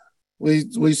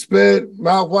we spit,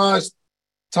 mouthwash,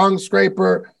 tongue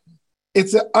scraper.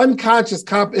 It's an unconscious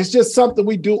It's just something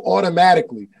we do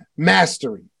automatically.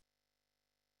 Mastery.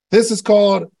 This is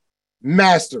called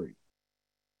mastery.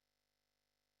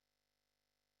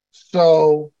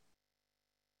 So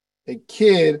a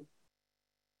kid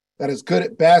that is good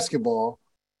at basketball,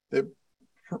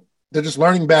 they're just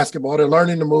learning basketball. They're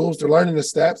learning the moves. They're learning the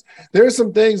steps. There are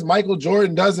some things Michael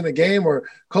Jordan does in a game or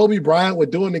Kobe Bryant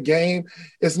would do in the game.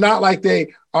 It's not like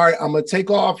all right, I'm going to take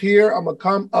off here. I'm going to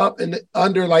come up and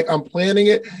under like I'm planning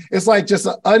it. It's like just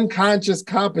an unconscious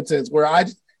competence where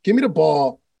give me the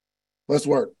ball. Let's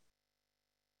work.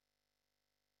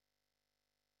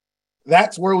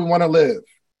 That's where we want to live.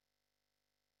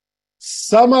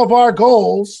 Some of our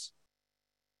goals,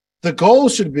 the goal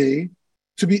should be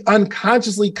to be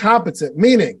unconsciously competent,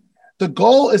 meaning the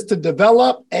goal is to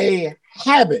develop a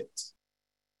habit.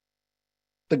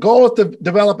 The goal is to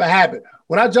develop a habit.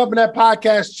 When I jump in that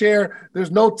podcast chair, there's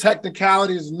no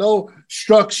technicalities, no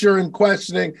structure and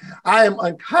questioning. I am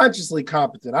unconsciously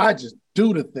competent. I just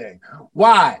do the thing.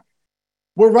 Why?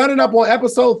 We're running up on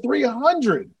episode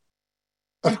 300.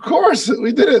 Of course,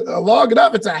 we did it long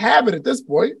enough. It's a habit at this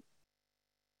point.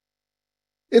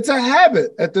 It's a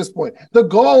habit at this point. The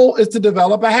goal is to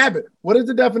develop a habit. What is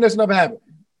the definition of a habit?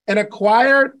 An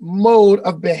acquired mode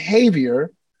of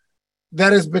behavior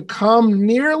that has become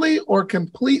nearly or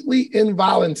completely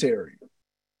involuntary.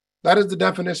 That is the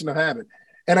definition of habit.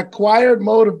 An acquired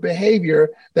mode of behavior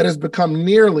that has become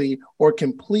nearly or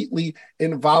completely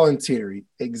involuntary.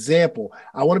 Example,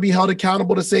 I want to be held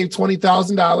accountable to save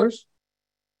 $20,000.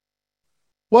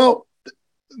 Well,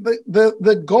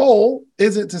 the goal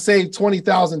isn't to save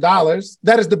 $20,000.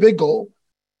 That is the big goal.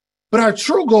 But our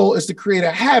true goal is to create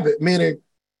a habit, meaning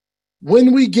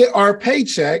when we get our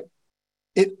paycheck,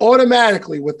 it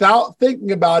automatically, without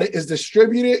thinking about it, is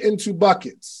distributed into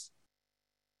buckets.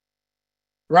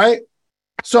 Right?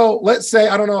 So let's say,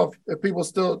 I don't know if people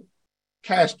still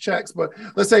cash checks, but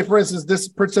let's say, for instance, this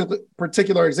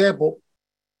particular example,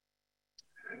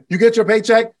 you get your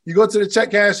paycheck, you go to the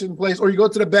check cashing place, or you go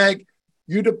to the bank,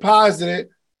 you deposit it,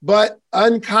 but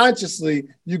unconsciously,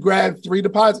 you grab 3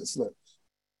 deposit slips.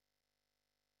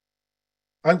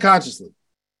 Unconsciously.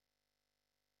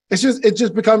 It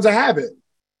just becomes a habit.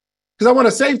 Because I want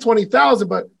to save $20,000,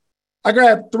 but I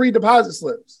grab 3 deposit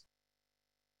slips.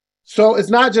 So it's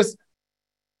not just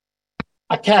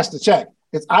I cash the check.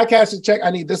 It's I cash the check.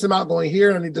 I need this amount going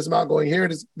here. I need this amount going here.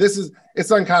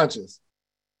 It's unconscious.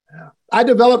 I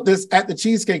developed this at the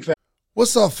Cheesecake Factory.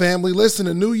 What's up, family? Listen,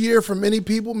 a new year for many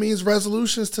people means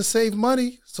resolutions to save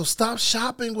money. So stop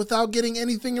shopping without getting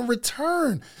anything in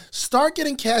return. Start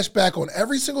getting cash back on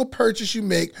every single purchase you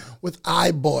make with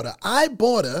Ibotta.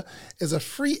 Ibotta is a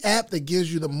free app that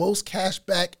gives you the most cash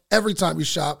back every time you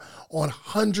shop on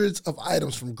hundreds of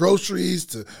items, from groceries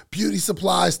to beauty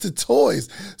supplies to toys.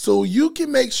 So you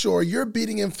can make sure you're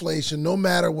beating inflation no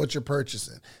matter what you're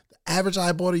purchasing. The average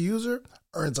Ibotta user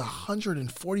earns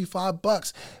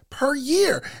 $145 per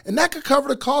year. And that could cover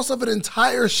the cost of an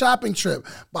entire shopping trip.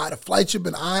 Buy the flight you've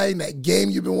been eyeing, that game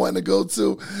you've been wanting to go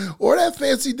to, or that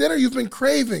fancy dinner you've been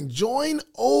craving. Join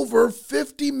over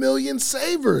 50 million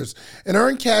savers and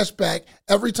earn cash back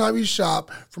every time you shop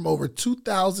from over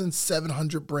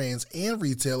 2,700 brands and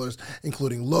retailers,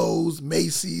 including Lowe's,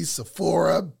 Macy's,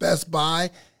 Sephora, Best Buy,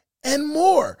 and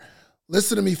more.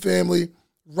 Listen to me, family.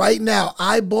 Right now,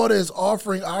 Ibotta is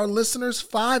offering our listeners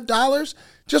 $5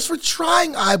 just for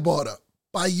trying Ibotta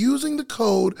by using the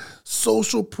code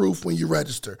SOCIALPROOF when you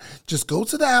register. Just go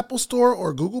to the Apple Store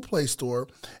or Google Play Store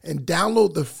and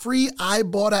download the free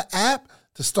Ibotta app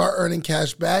to start earning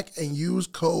cash back and use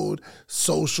code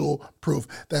SOCIALPROOF.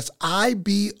 That's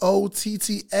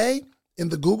IBOTTA in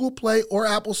the Google Play or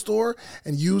Apple Store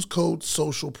and use code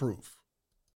SOCIALPROOF.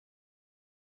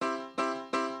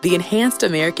 The Enhanced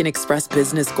American Express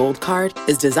Business Gold Card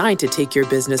is designed to take your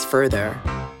business further.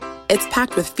 It's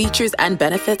packed with features and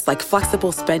benefits like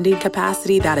flexible spending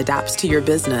capacity that adapts to your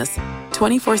business,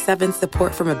 24/7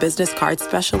 support from a business card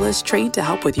specialist trained to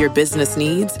help with your business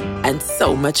needs, and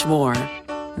so much more.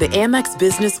 The Amex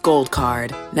Business Gold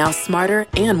Card, now smarter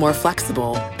and more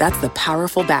flexible. That's the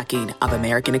powerful backing of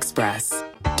American Express.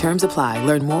 Terms apply.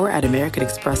 Learn more at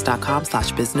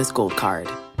americanexpress.com/businessgoldcard.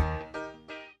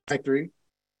 Factory.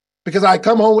 Because I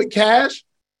come home with cash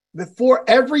before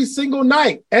every single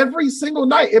night.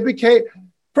 It became,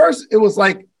 first, it was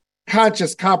like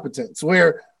conscious competence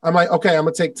where I'm like, okay, I'm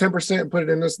gonna take 10% and put it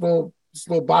in this little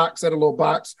box, set a little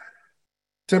box,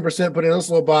 10% put it in this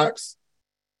little box,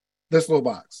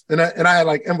 and I had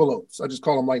like envelopes. I just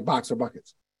call them like box or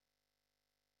buckets.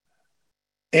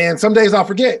 And some days I'll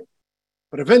forget,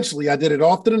 but eventually I did it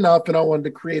often enough, and I wanted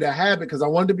to create a habit because I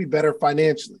wanted to be better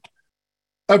financially.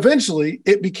 Eventually,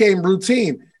 it became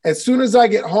routine. As soon as I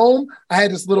get home, I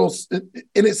had this little, and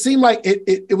it seemed like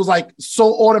it was like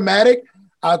so automatic.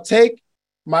 I'll take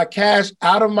my cash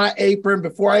out of my apron.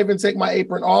 Before I even take my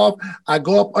apron off, I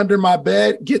go up under my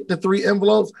bed, get the 3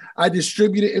 envelopes. I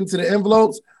distribute it into the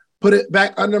envelopes, put it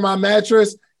back under my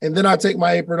mattress, and then I take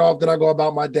my apron off. Then I go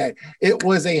about my day. It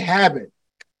was a habit.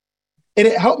 And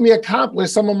it helped me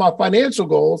accomplish some of my financial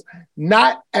goals.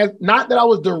 Not that I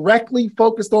was directly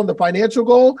focused on the financial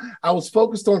goal. I was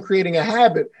focused on creating a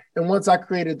habit. And once I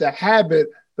created the habit,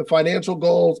 the financial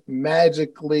goals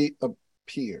magically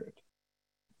appeared.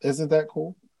 Isn't that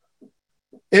cool?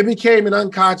 It became an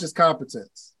unconscious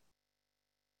competence.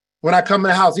 When I come in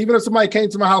the house, even if somebody came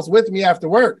to my house with me after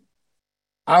work,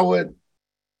 I would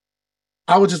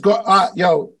just go,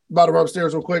 yo, about to run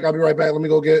upstairs real quick. I'll be right back. Let me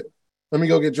go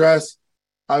get dressed.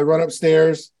 I run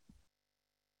upstairs,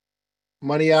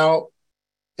 money out,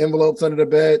 envelopes under the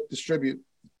bed, distribute.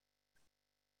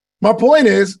 My point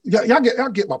is, y'all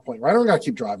get my point, right? I don't gotta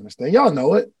keep driving this thing. Y'all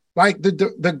know it. Like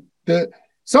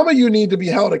some of you need to be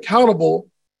held accountable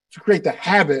to create the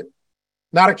habit,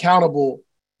 not accountable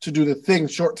to do the thing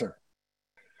short term.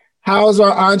 How's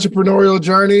our entrepreneurial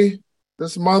journey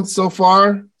this month so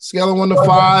far? Scale of 1 to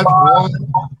 5. 1.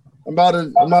 I'm about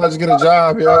to get a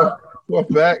job, yo.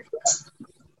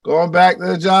 Going back to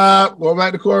the job, going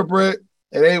back to corporate.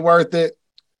 It ain't worth it.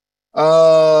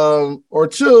 Or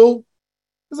 2,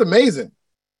 it's amazing.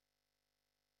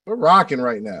 We're rocking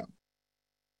right now.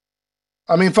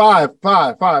 I mean, 5.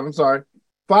 I'm sorry.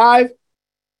 5,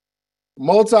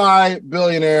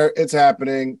 multi-billionaire. It's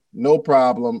happening. No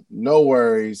problem. No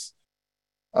worries.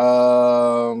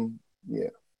 Yeah.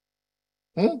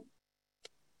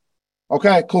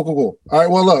 Okay, cool. All right,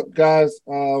 well, look, guys,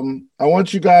 I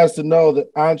want you guys to know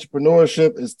that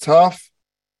entrepreneurship is tough.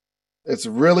 It's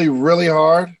really, really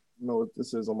hard. I don't know what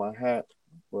this is on my hat,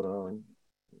 but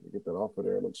get that off of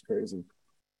there. It looks crazy.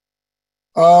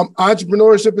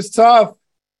 Entrepreneurship is tough.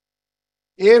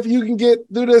 If you can get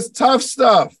through this tough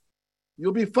stuff,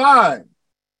 you'll be fine.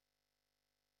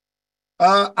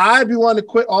 I'd be wanting to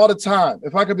quit all the time,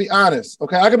 if I could be honest.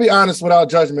 Okay, I could be honest without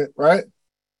judgment, right?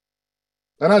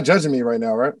 They're not judging me right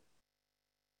now, right?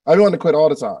 I want to quit all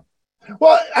the time.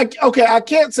 Well, I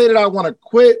can't say that I want to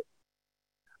quit.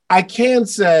 I can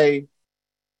say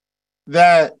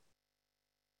that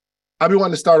I be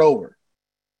wanting to start over.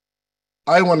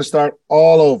 I want to start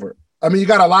all over. I mean, you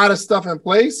got a lot of stuff in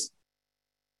place,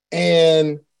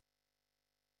 and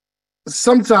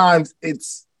sometimes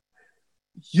it's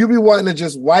you be wanting to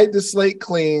just wipe the slate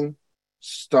clean,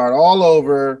 start all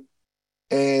over,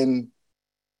 and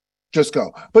just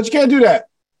go. But you can't do that.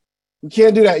 You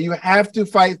can't do that. You have to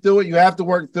fight through it. You have to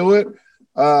work through it.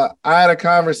 I had a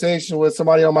conversation with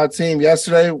somebody on my team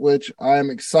yesterday, which I am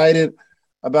excited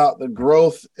about the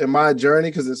growth in my journey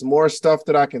because it's more stuff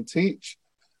that I can teach.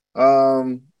 Yeah,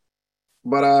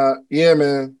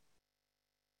 man,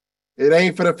 it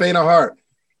ain't for the faint of heart.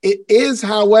 It is,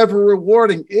 however,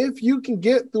 rewarding if you can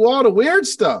get through all the weird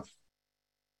stuff.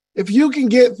 If you can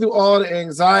get through all the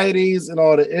anxieties and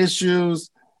all the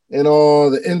issues and all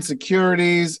the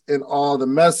insecurities and all the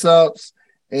mess ups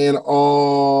and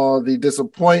all the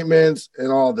disappointments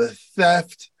and all the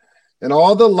theft and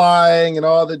all the lying and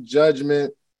all the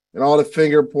judgment and all the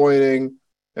finger pointing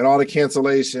and all the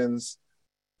cancellations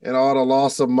and all the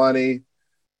loss of money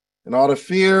and all the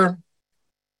fear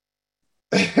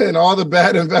and all the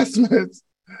bad investments.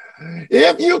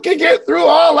 If you can get through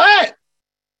all that,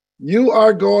 you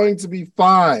are going to be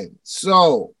fine.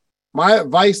 So my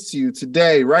advice to you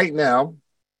today, right now,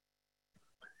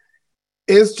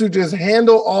 is to just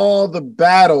handle all the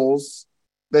battles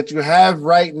that you have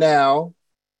right now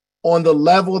on the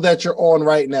level that you're on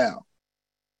right now.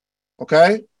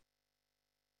 Okay?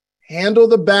 Handle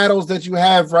the battles that you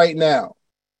have right now.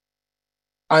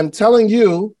 I'm telling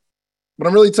you, but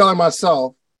I'm really telling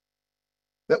myself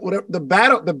that whatever the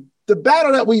battle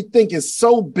that we think is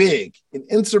so big and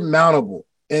insurmountable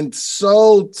and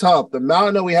so tough, the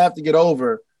mountain that we have to get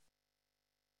over,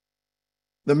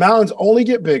 the mountains only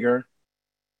get bigger,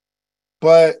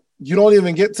 but you don't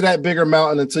even get to that bigger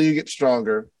mountain until you get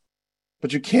stronger.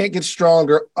 But you can't get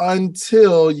stronger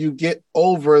until you get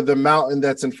over the mountain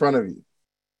that's in front of you.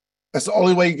 That's the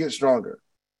only way you get stronger.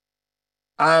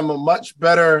 I'm a much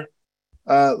better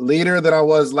leader than I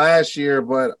was last year,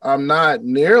 but I'm not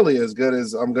nearly as good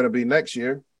as I'm going to be next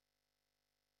year.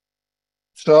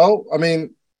 So, I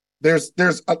mean, there's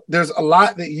a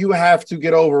lot that you have to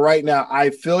get over right now. I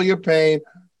feel your pain.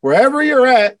 Wherever you're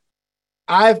at,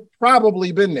 I've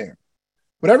probably been there.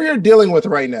 Whatever you're dealing with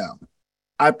right now,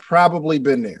 I've probably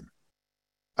been there.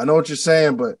 I know what you're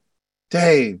saying, but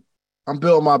Dave, I'm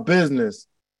building my business,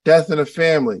 death in the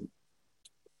family.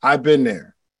 I've been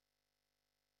there.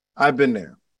 I've been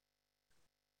there.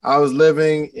 I was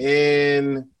living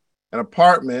in an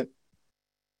apartment,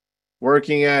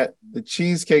 working at the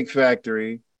Cheesecake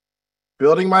Factory,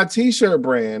 building my t-shirt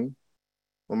brand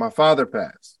when my father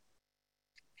passed.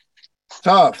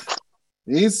 Tough.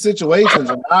 These situations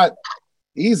are not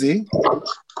easy.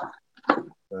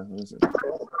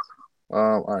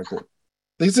 All right, cool.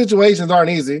 These situations aren't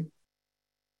easy.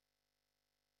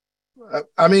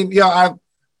 I mean, yeah,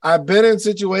 I've been in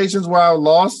situations where I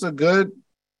lost a good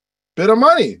bit of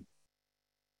money.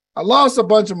 I lost a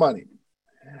bunch of money.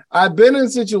 I've been in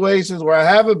situations where I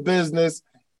have a business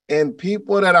and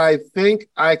people that I think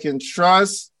I can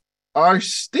trust are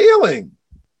stealing.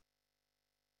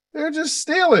 They're just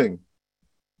stealing.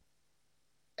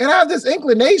 And I have this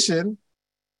inclination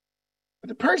that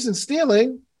the person's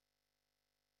stealing,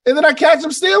 and then I catch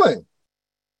them stealing.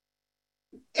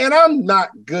 And I'm not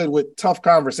good with tough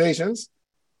conversations.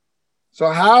 So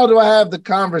how do I have the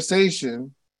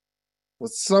conversation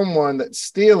with someone that's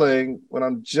stealing when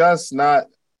I'm just not,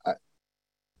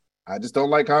 I just don't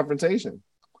like confrontation.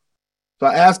 So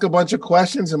I ask a bunch of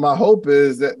questions, and my hope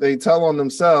is that they tell on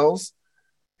themselves,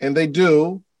 and they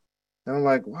do. And I'm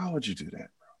like, why would you do that,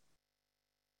 bro?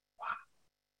 Wow.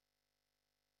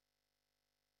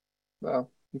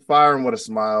 Well, you fire them with a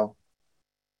smile.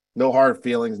 No hard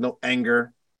feelings, no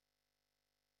anger.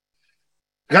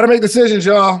 Got to make decisions,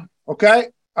 y'all. Okay?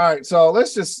 All right, so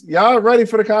y'all ready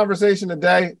for the conversation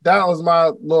today? That was my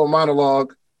little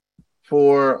monologue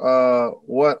for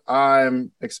what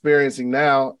I'm experiencing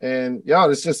now. And y'all,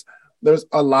 there's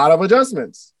a lot of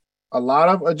adjustments.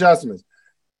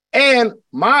 And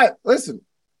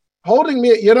holding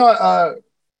me, I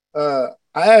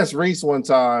asked Reese one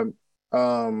time,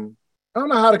 I don't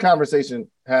know how the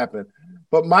conversation happened,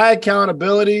 but my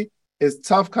accountability is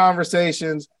tough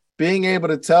conversations, being able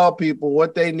to tell people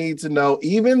what they need to know,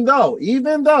 even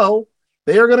though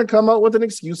they are going to come up with an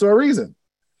excuse or a reason.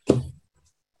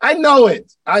 I know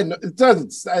it. I know it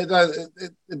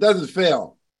doesn't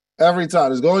fail every time.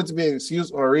 There's going to be an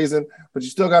excuse or a reason, but you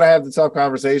still got to have the tough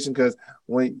conversation, because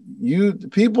when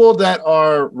people that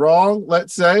are wrong,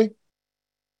 let's say,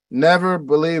 never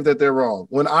believe that they're wrong.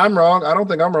 When I'm wrong, I don't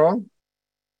think I'm wrong.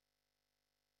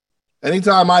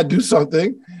 Anytime I do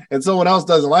something and someone else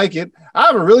doesn't like it, I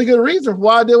have a really good reason for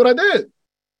why I did what I did.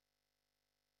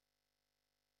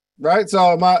 Right?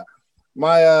 So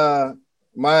my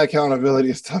accountability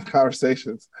is tough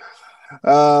conversations.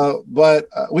 But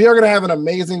we are going to have an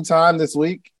amazing time this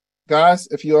week, guys.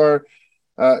 If you are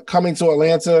coming to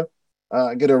Atlanta,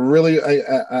 get a really,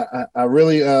 I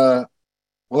really would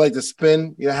like to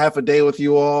spend half a day with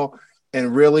you all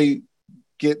and really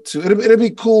get to it'll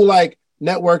be cool, like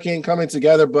networking, coming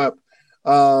together. But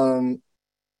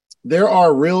there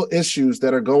are real issues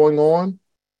that are going on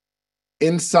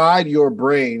inside your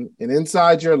brain and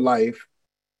inside your life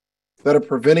that are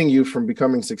preventing you from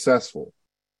becoming successful.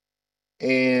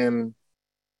 And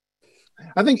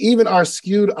I think even our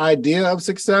skewed idea of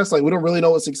success, like we don't really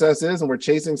know what success is, and we're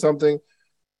chasing something,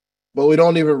 but we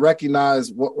don't even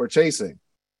recognize what we're chasing.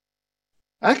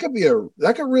 That could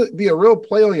really be a real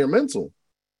play on your mental.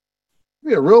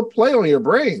 Be a real play on your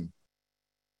brain.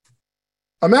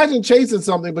 Imagine chasing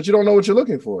something, but you don't know what you're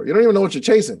looking for. You don't even know what you're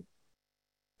chasing.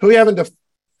 We haven't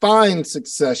defined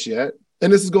success yet.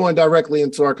 And this is going directly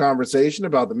into our conversation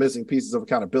about the missing pieces of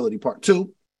accountability, part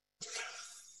 2.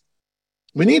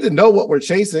 We need to know what we're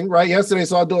chasing, right? Yesterday,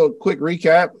 so I'll do a quick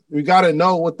recap. We got to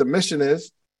know what the mission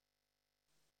is.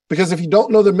 Because if you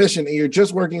don't know the mission and you're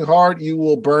just working hard, you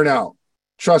will burn out.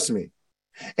 Trust me.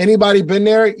 Anybody been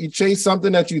there? You chase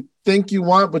something that you think you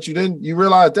want, but you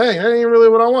realize, dang, that ain't really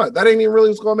what I want. That ain't even really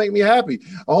what's going to make me happy.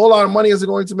 A whole lot of money isn't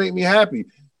going to make me happy.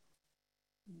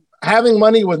 Having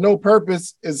money with no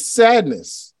purpose is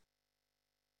sadness.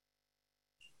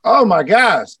 Oh my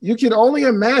gosh. You can only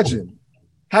imagine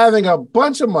having a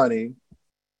bunch of money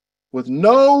with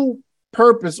no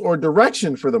purpose or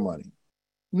direction for the money.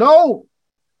 No,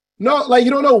 like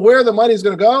you don't know where the money is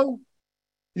going to go.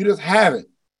 You just have it.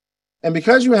 And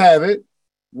because you have it,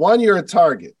 1, you're a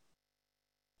target.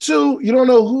 2, you don't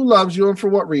know who loves you and for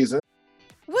what reason.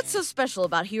 What's so special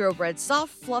about Hero Bread's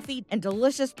soft, fluffy, and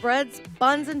delicious breads,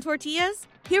 buns, and tortillas?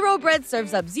 Hero Bread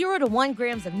serves up 0 to 1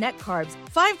 grams of net carbs,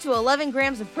 5 to 11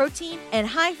 grams of protein, and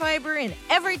high fiber in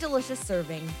every delicious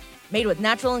serving. Made with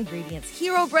natural ingredients,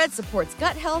 Hero Bread supports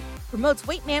gut health, promotes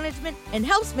weight management, and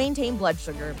helps maintain blood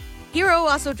sugar. Hero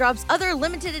also drops other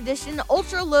limited edition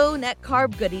ultra-low net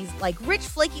carb goodies like rich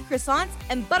flaky croissants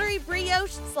and buttery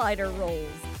brioche slider rolls.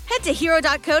 Head to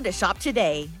hero.co to shop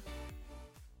today.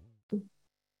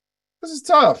 This is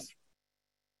tough.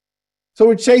 So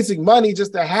we're chasing money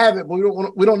just to have it, but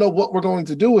we don't know what we're going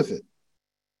to do with it.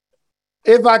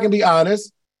 If I can be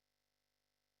honest,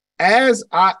 as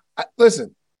I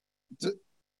listen,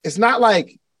 it's not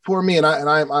like for me, and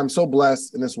I'm so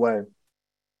blessed in this way.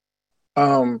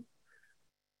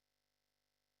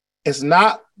 It's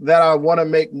not that I want to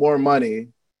make more money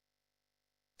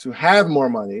to have more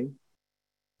money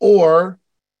or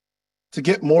to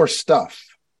get more stuff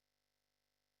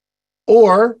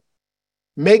or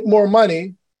make more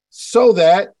money so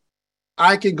that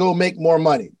I can go make more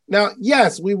money. Now,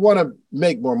 yes, we want to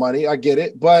make more money. I get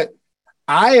it, but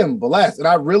I am blessed. And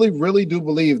I really, really do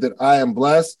believe that I am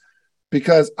blessed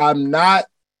because I'm not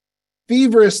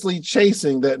feverishly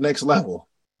chasing that next level.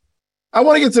 I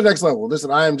want to get to the next level.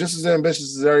 Listen, I am just as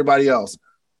ambitious as everybody else,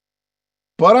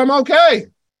 but I'm okay.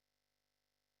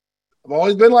 I've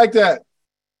always been like that.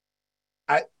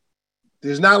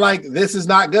 There's not like, this is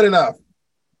not good enough.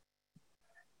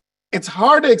 It's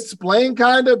hard to explain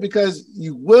kind of because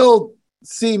you will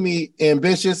see me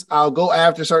ambitious. I'll go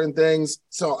after certain things.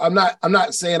 So I'm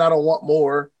not saying I don't want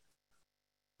more,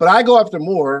 but I go after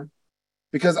more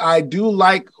because I do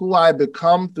like who I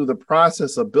become through the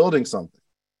process of building something.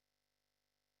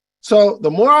 So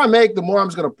the more I make, the more I'm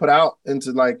just going to put out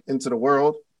into the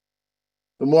world.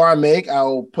 The more I make,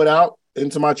 I'll put out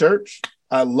into my church.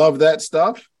 I love that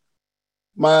stuff.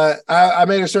 I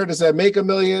made a shirt that said, make $1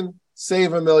 million,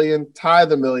 save $1 million,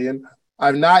 tithe $1 million.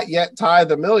 I've not yet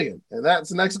tithed $1 million, and that's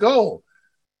the next goal.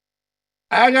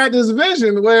 I got this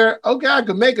vision where, okay, I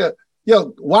could make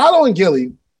Wallow and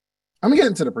Gilly, I'm going to get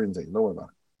into the presentation, don't worry about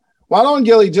it. Wallow and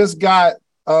Gilly just got,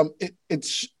 the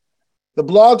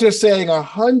blogs are saying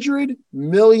 $100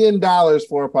 million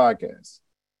for a podcast.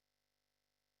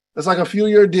 It's like a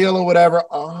few-year deal or whatever,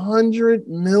 $100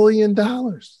 million.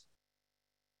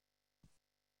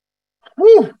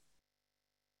 Whew.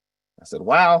 I said,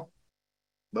 wow.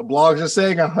 The blogs are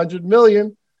saying 100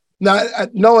 million. Now,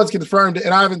 no one's confirmed it,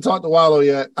 and I haven't talked to Wallow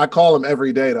yet. I call him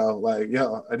every day, though. Like,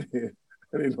 yo, I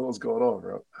didn't know what's going on,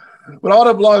 bro. But all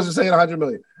the blogs are saying 100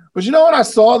 million. But you know when I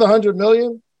saw the 100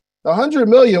 million? The 100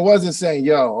 million wasn't saying,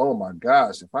 yo, oh my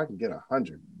gosh, if I can get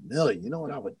 100 million, you know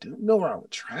what I would do? You know where I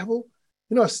would travel?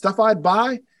 You know what stuff I'd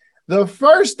buy? The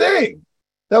first thing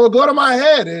that would go to my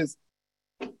head is,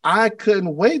 I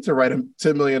couldn't wait to write a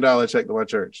 $10 million check to my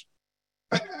church.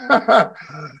 That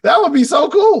would be so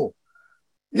cool.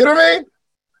 You know what I mean?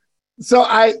 So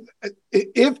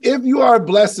if you are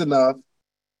blessed enough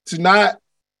to not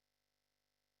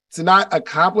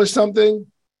accomplish something,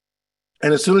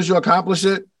 and as soon as you accomplish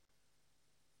it,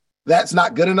 that's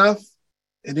not good enough,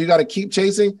 and you got to keep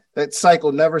chasing, that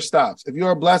cycle never stops. If you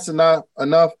are blessed enough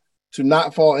to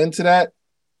not fall into that,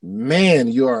 man,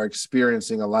 you are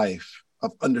experiencing a life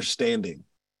of understanding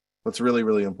what's really,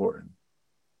 really important.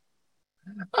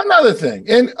 Another thing,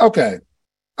 and okay,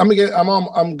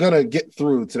 I'm gonna get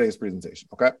through today's presentation,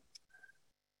 okay?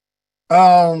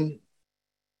 And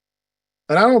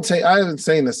I haven't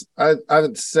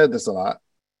said this a lot,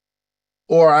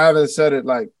 or I haven't said it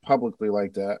like publicly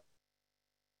like that.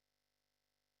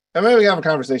 And maybe we have a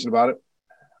conversation about it.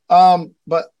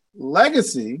 But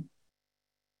legacy,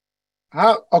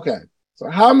 so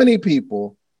how many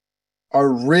people are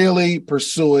really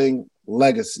pursuing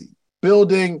legacy,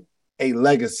 building a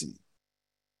legacy?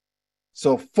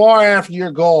 So far after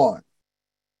you're gone,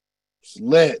 it's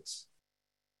lit.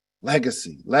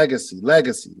 Legacy, legacy,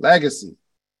 legacy, legacy.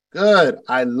 Good.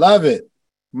 I love it.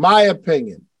 My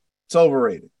opinion, it's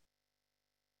overrated.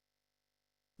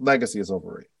 Legacy is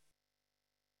overrated.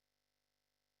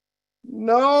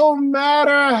 No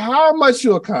matter how much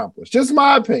you accomplish, just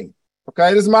my opinion,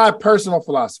 okay? This is my personal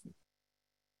philosophy.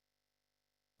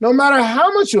 No matter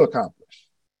how much you accomplish,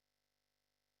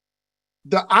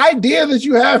 the idea that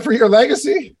you have for your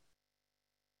legacy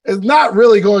is not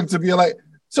really going to be like,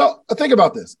 so think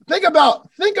about this. Think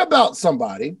about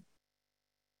somebody.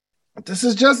 This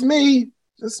is just me,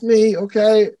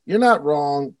 okay? You're not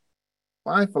wrong.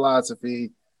 My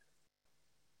philosophy.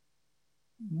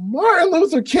 Martin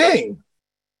Luther King.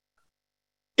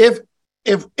 If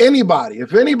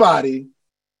anybody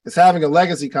is having a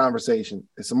legacy conversation,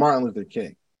 it's Martin Luther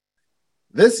King.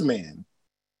 This man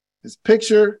His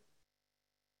picture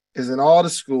is in all the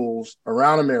schools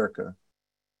around America.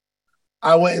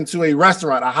 I went into a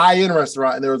restaurant, a high-end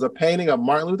restaurant, and there was a painting of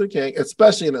Martin Luther King,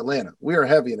 especially in Atlanta. We are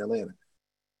heavy in Atlanta.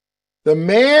 The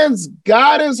man's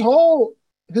got his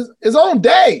own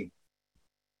day.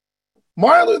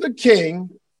 Martin Luther King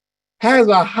has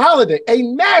a holiday, a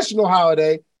national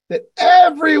holiday that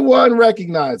everyone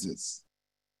recognizes.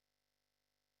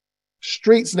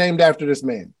 Streets named after this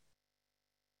man.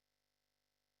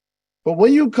 But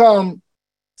when you come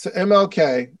to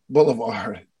MLK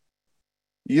Boulevard,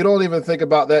 you don't even think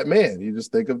about that man. You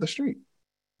just think of the street.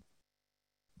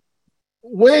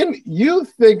 When you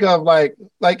think of like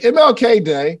MLK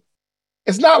Day,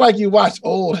 it's not like you watch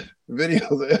old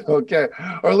videos of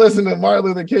MLK or listen to Martin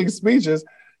Luther King speeches.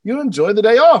 You enjoy the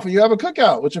day off and you have a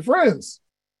cookout with your friends.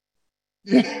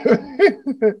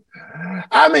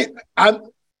 I mean,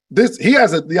 he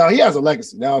has a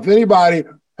legacy. Now, if anybody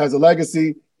has a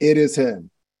legacy, it is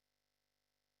him.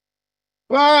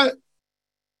 But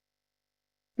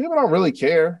people don't really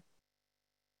care.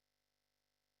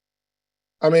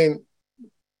 I mean,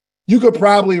 you could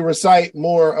probably recite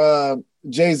more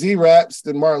Jay-Z raps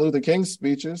than Martin Luther King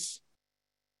speeches.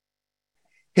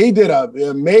 He did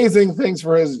amazing things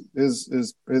for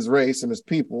his race and his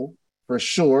people, for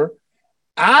sure.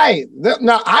 I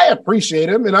appreciate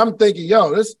him, and I'm thinking,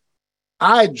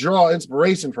 I draw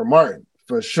inspiration from Martin,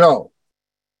 for sure.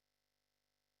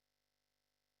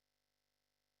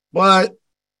 But,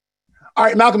 all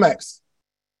right, Malcolm X.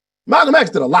 Malcolm X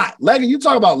did a lot. You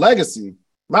talk about legacy.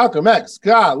 Malcolm X,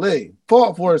 golly,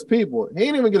 fought for his people. He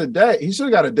didn't even get a day. He should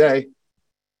have got a day.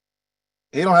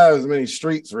 He don't have as many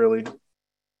streets, really.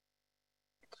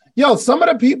 Some of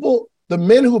the people, the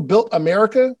men who built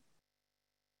America,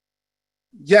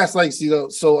 yes,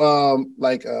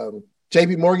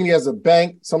 J.P. Morgan, he has a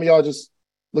bank. Some of y'all just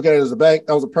look at it as a bank.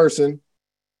 That was a person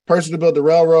who built the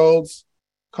railroads.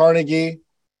 Carnegie.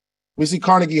 We see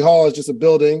Carnegie Hall as just a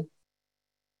building.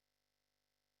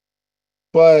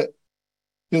 But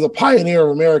he was a pioneer of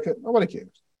America. Nobody cares.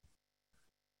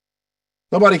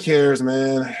 Nobody cares,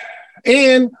 man.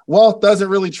 And wealth doesn't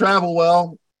really travel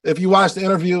well. If you watch the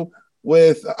interview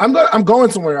with, I'm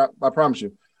going somewhere, I promise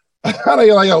you. I know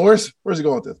you're like, where's he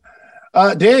going with this?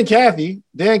 Dan Cathy,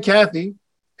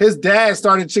 his dad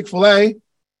started Chick-fil-A.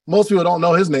 Most people don't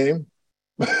know his name,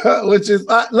 which is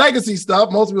legacy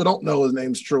stuff. Most people don't know his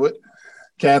name's Truett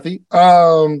Cathy.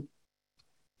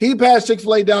 He passed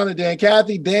Chick-fil-A down to Dan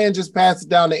Cathy. Dan just passed it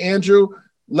down to Andrew.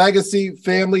 Legacy,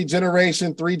 family,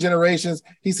 generation, 3 generations.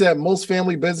 He said most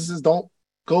family businesses don't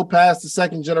go past the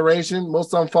second generation.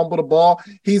 Most of them fumble the ball.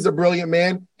 He's a brilliant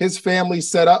man. His family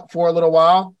set up for a little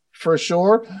while, for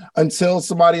sure, until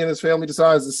somebody in his family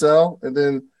decides to sell. And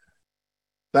then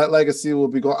that legacy will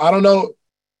be gone. I don't know.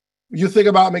 You think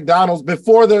about McDonald's.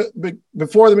 Before the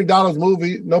McDonald's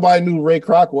movie, nobody knew who Ray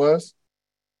Kroc was.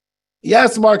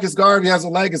 Yes, Marcus Garvey has a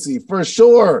legacy, for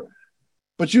sure.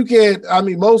 But you can't,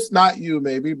 not you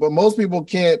maybe, but most people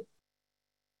can't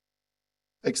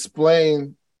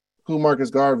explain who Marcus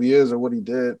Garvey is or what he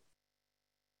did.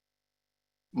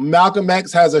 Malcolm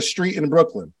X has a street in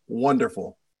Brooklyn.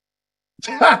 Wonderful.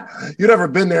 You've never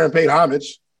been there and paid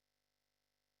homage.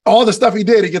 All the stuff he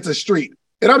did, he gets a street.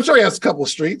 And I'm sure he has a couple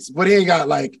streets, but he ain't got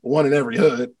like one in every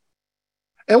hood.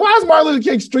 And why is Martin Luther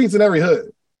King streets in every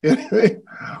hood? You know what I mean?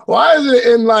 Why is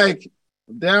it in like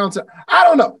downtown? I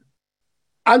don't know.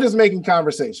 I'm just making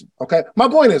conversation. Okay. My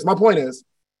point is,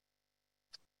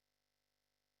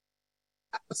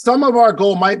 some of our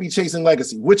goal might be chasing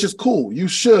legacy, which is cool. You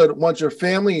should want your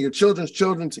family and your children's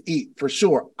children to eat, for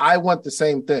sure. I want the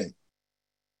same thing.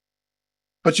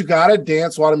 But you got to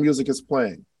dance while the music is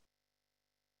playing.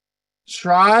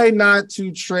 Try not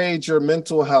to trade your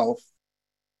mental health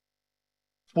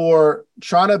for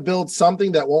trying to build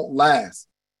something that won't last.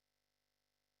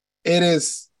 It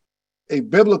is a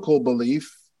biblical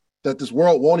belief that this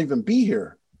world won't even be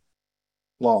here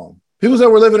long. People say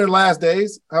we're living in the last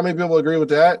days. How many people agree with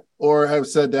that or have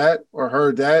said that or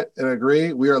heard that and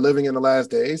agree we are living in the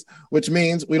last days, which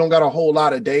means we don't got a whole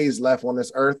lot of days left on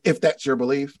this earth, if that's your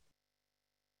belief.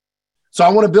 So I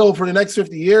want to build for the next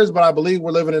 50 years, but I believe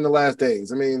we're living in the last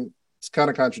days. It's kind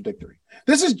of contradictory.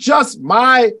 This is just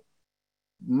my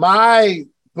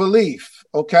belief,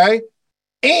 okay?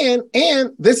 And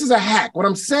this is a hack. What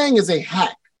I'm saying is a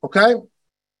hack, okay?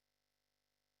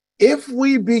 If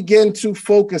we begin to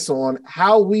focus on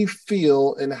how we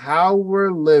feel and how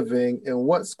we're living and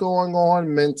what's going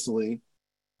on mentally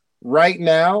right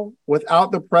now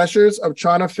without the pressures of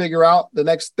trying to figure out the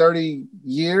next 30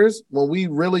 years when we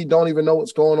really don't even know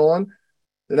what's going on,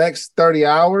 the next 30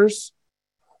 hours,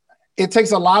 it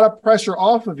takes a lot of pressure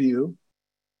off of you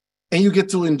and you get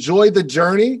to enjoy the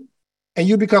journey, and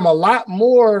you become a lot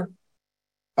more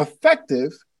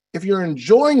effective if you're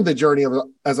enjoying the journey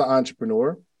as an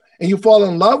entrepreneur and you fall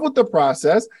in love with the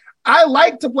process. I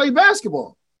like to play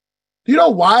basketball. Do you know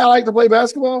why I like to play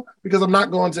basketball? Because I'm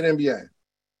not going to the NBA.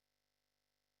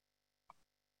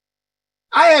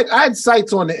 I had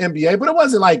sights on the NBA, but it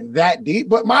wasn't like that deep.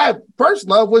 But my first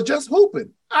love was just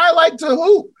hooping. I like to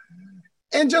hoop.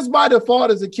 And just by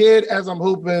default as a kid, as I'm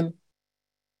hooping,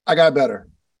 I got better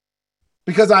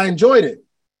because I enjoyed it.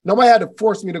 Nobody had to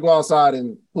force me to go outside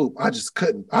and hoop. I just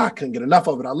couldn't. I couldn't get enough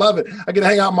of it. I love it. I get to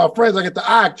hang out with my friends. I get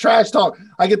to trash talk.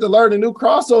 I get to learn the new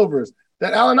crossovers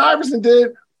that Allen Iverson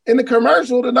did in the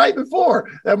commercial the night before.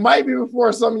 That might be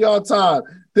before some of y'all time.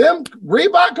 Them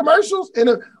Reebok commercials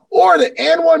or the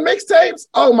N1 mixtapes.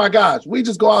 Oh my gosh. We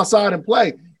just go outside and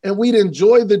play and we'd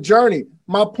enjoy the journey.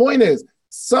 My point is,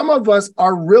 some of us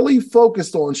are really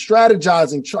focused on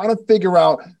strategizing, trying to figure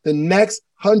out the next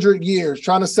 100 years,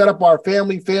 trying to set up our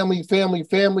family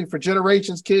for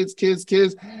generations, kids,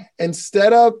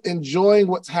 instead of enjoying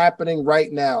what's happening right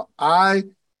now. I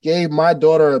gave my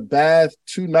daughter a bath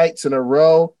 2 nights in a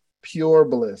row, pure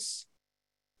bliss.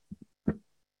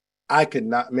 I could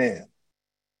not, man.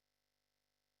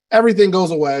 Everything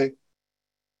goes away.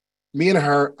 Me and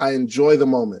her, I enjoy the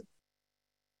moment.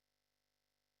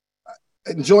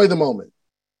 Enjoy the moment.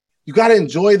 You got to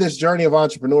enjoy this journey of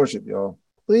entrepreneurship, y'all.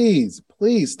 Please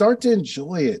start to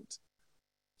enjoy it.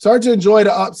 Start to enjoy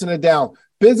the ups and the downs.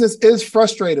 Business is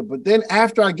frustrating, but then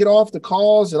after I get off the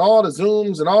calls and all the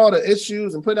Zooms and all the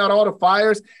issues and putting out all the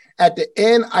fires, at the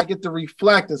end, I get to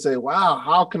reflect and say, wow,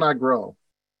 how can I grow?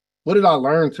 What did I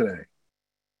learn today?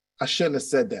 I shouldn't have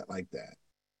said that like that.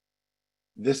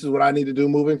 This is what I need to do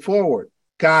moving forward.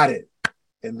 Got it.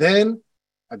 And then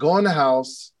I go in the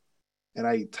house and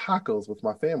I eat tacos with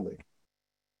my family.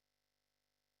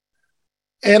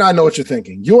 And I know what you're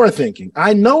thinking. You're thinking.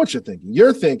 I know what you're thinking.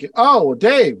 You're thinking, oh, well,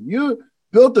 Dave, you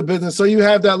built the business so you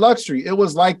have that luxury. It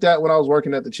was like that when I was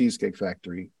working at the Cheesecake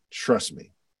Factory. Trust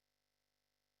me.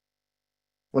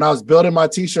 When I was building my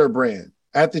t-shirt brand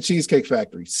at the Cheesecake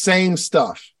Factory, same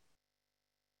stuff.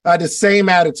 I had the same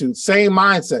attitude, same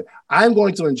mindset. I'm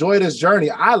going to enjoy this journey.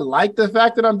 I like the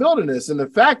fact that I'm building this and the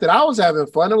fact that I was having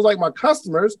fun. It was like my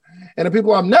customers and the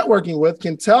people I'm networking with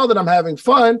can tell that I'm having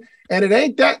fun and it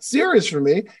ain't that serious for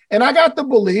me. And I got the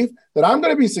belief that I'm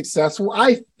going to be successful.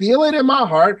 I feel it in my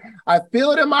heart. I feel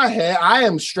it in my head. I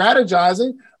am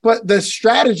strategizing, but the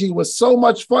strategy was so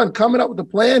much fun coming up with the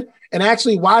plan and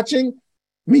actually watching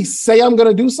me say I'm going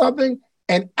to do something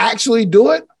and actually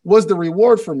do it was the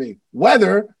reward for me,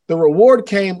 whether the reward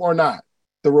came or not.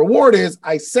 The reward is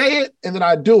I say it and then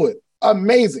I do it.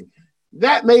 Amazing.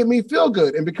 That made me feel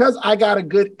good. And because I got a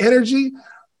good energy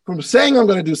from saying I'm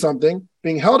going to do something,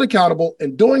 being held accountable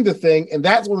and doing the thing, and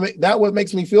that's what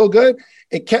makes me feel good,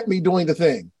 it kept me doing the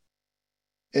thing.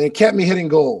 And it kept me hitting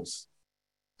goals.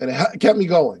 And it kept me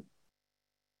going.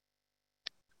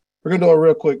 We're going to do a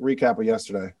real quick recap of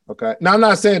yesterday, okay? Now, I'm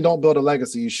not saying don't build a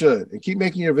legacy. You should. And keep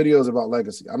making your videos about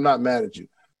legacy. I'm not mad at you.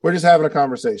 We're just having a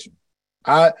conversation.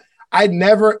 I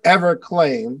never, ever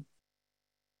claim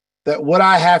that what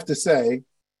I have to say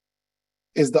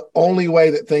is the only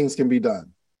way that things can be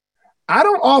done. I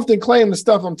don't often claim the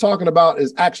stuff I'm talking about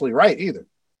is actually right either.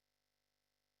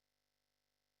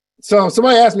 So if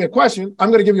somebody asks me a question, I'm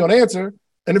going to give you an answer.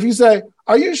 And if you say,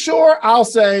 are you sure? I'll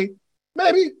say,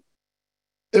 maybe.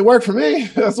 It worked for me.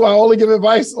 That's why I only give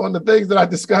advice on the things that I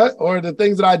discuss or the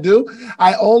things that I do.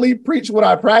 I only preach what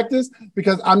I practice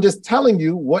because I'm just telling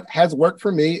you what has worked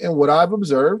for me and what I've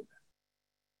observed.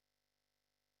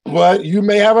 But you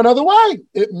may have another way.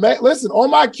 Listen,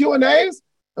 on my Q&As,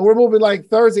 and we're moving like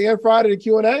Thursday and Friday to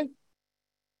Q&A.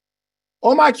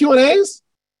 On my Q&As,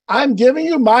 I'm giving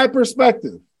you my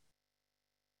perspective.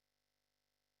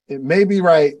 It may be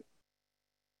right.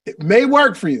 It may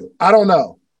work for you. I don't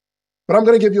know. But I'm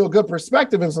going to give you a good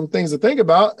perspective and some things to think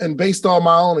about. And based on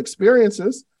my own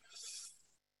experiences,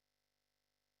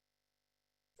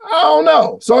 I don't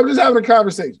know. So I'm just having a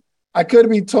conversation. I could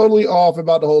be totally off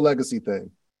about the whole legacy thing.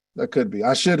 That could be.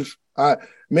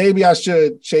 Maybe I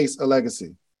should chase a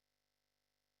legacy.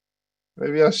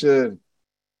 Maybe I should.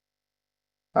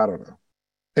 I don't know.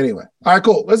 Anyway. All right,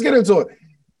 cool. Let's get into it.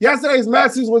 Yesterday's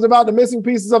message was about the missing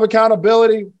pieces of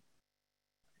accountability.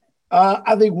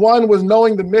 I think one was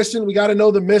knowing the mission. We got to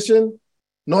know the mission,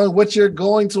 knowing what you're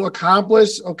going to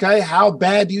accomplish. Okay. How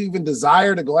bad do you even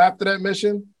desire to go after that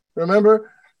mission? Remember,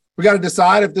 we got to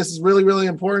decide if this is really, really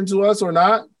important to us or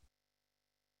not.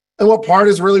 And what part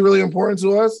is really, really important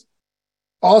to us.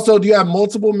 Also, do you have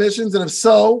multiple missions? And if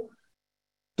so,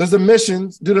 do the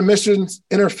missions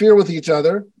interfere with each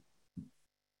other?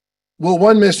 will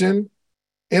one mission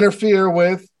interfere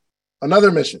with another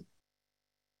mission?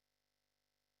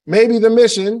 Maybe the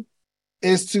mission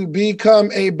is to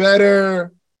become a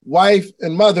better wife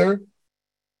and mother.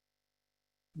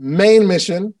 Main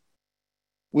mission.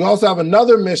 We also have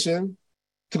another mission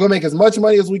to go make as much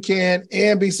money as we can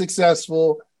and be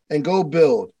successful and go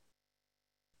build.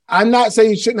 I'm not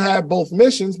saying you shouldn't have both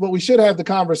missions, but we should have the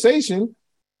conversation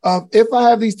of, if I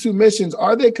have these two missions,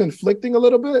 are they conflicting a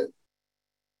little bit?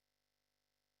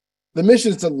 The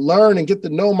mission is to learn and get to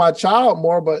know my child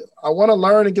more, but I want to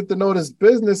learn and get to know this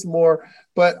business more,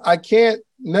 but I can't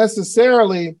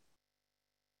necessarily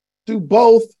do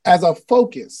both as a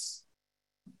focus.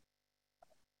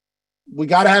 We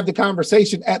got to have the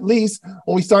conversation at least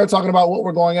when we start talking about what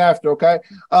we're going after, okay?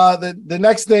 The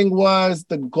next thing was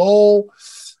the goal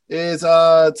is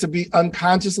to be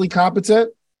unconsciously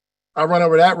competent. I'll run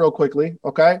over that real quickly,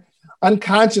 okay?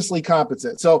 Unconsciously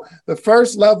competent. So the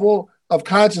first level of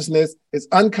consciousness is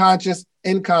unconscious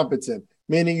incompetent,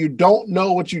 meaning you don't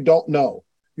know what you don't know.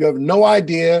 You have no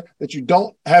idea that you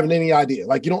don't have any idea.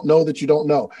 Like, you don't know that you don't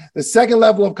know. The second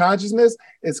level of consciousness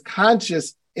is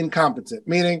conscious incompetent,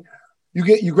 meaning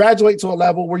you graduate to a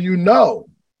level where you know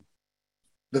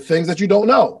the things that you don't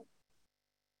know.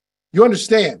 You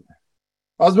understand.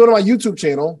 I was building my YouTube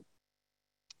channel,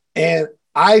 and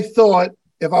I thought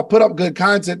if I put up good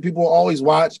content, people will always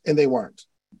watch, and they weren't.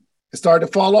 It started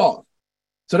to fall off.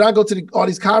 So then I go to all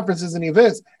these conferences and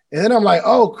events, and then I'm like,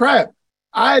 oh, crap.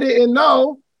 I didn't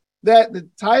know that the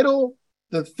title,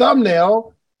 the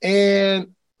thumbnail,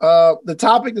 and the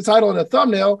topic, the title, and the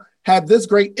thumbnail had this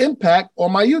great impact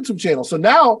on my YouTube channel. So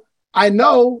now I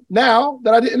know now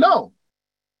that I didn't know.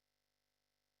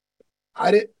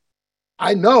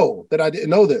 I know that I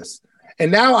didn't know this.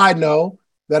 And now I know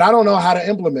that I don't know how to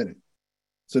implement it.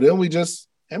 So then we just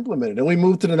implement it. And we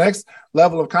move to the next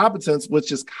level of competence,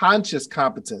 which is conscious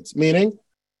competence, meaning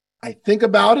I think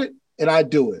about it and I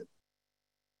do it.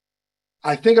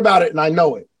 I think about it and I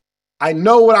know it. I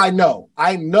know what I know.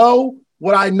 I know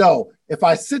what I know. If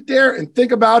I sit there and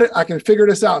think about it, I can figure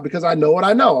this out because I know what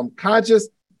I know. I'm conscious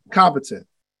competent.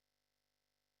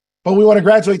 But we want to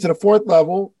graduate to the fourth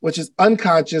level, which is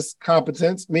unconscious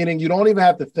competence, meaning you don't even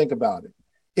have to think about it.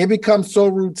 It becomes so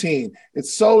routine.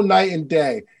 It's so night and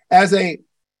day. As a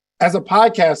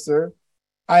podcaster,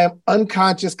 I am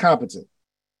unconscious competent.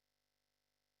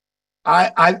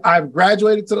 I've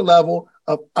graduated to the level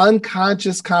of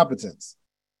unconscious competence.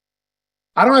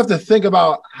 I don't have to think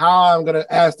about how I'm going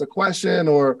to ask the question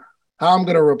or how I'm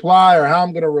going to reply or how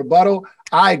I'm going to rebuttal.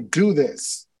 I do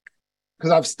this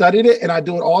because I've studied it and I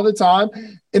do it all the time.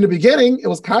 In the beginning, it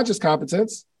was conscious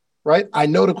competence, right? I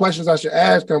know the questions I should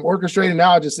ask. I'm orchestrating.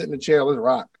 Now I just sit in the chair. Let's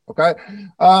rock. Okay.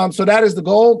 So that is the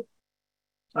goal.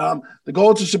 The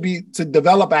goal should be to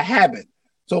develop a habit.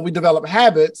 So if we develop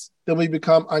habits, then we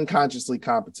become unconsciously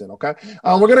competent. Okay.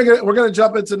 We're gonna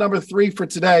jump into number 3 for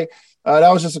today. That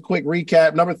was just a quick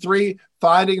recap. Number 3,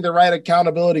 finding the right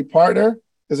accountability partner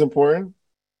is important.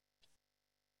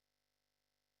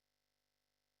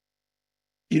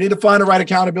 You need to find the right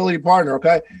accountability partner.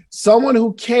 Okay. Someone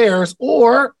who cares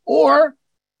or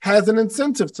has an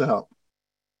incentive to help.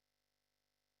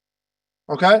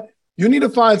 Okay. You need to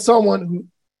find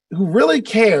someone who really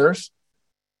cares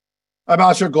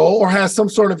about your goal or has some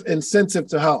sort of incentive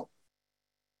to help.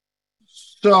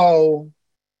 So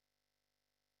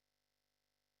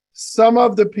some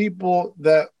of the people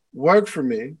that work for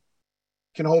me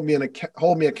can hold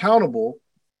me accountable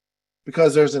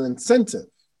because there's an incentive.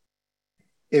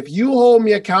 If you hold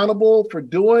me accountable for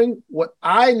doing what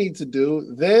I need to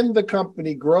do, then the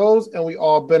company grows and we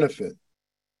all benefit.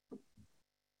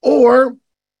 Or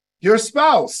your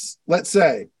spouse, let's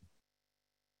say,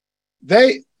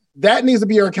 that needs to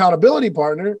be your accountability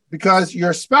partner because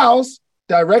your spouse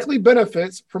directly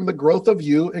benefits from the growth of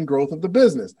you and growth of the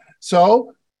business.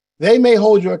 So they may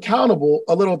hold you accountable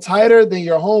a little tighter than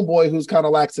your homeboy who's kind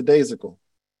of lackadaisical.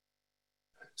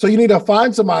 So you need to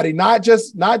find somebody, not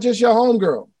just your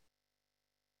homegirl,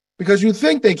 because you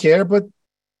think they care, but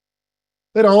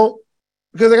they don't,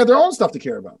 because they got their own stuff to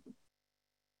care about.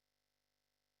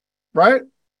 Right?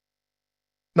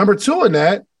 Number 2 in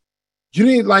that, you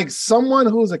need like someone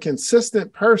who's a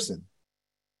consistent person.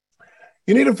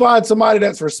 You need to find somebody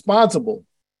that's responsible.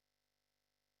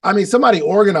 I mean, somebody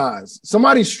organized,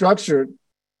 somebody structured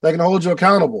that can hold you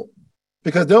accountable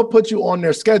because they'll put you on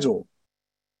their schedule,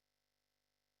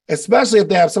 especially if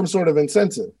they have some sort of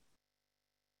incentive.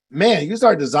 Man, you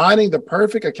start designing the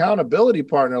perfect accountability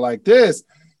partner like this,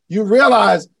 you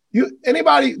realize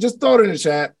anybody, just throw it in the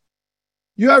chat.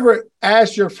 You ever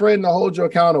ask your friend to hold you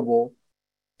accountable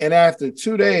and after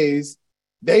 2 days,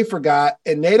 they forgot,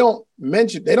 and they don't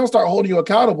start holding you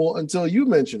accountable until you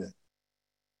mention it.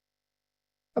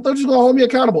 I thought you were going to hold me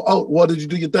accountable. Oh, well, did you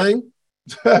do your thing?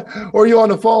 Or you on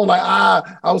the phone like,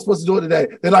 I was supposed to do it today.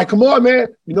 They're like, come on, man.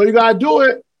 You know you got to do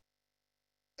it.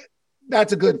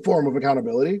 That's a good form of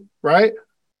accountability, right?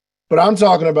 But I'm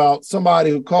talking about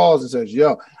somebody who calls and says,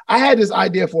 yo, I had this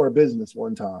idea for a business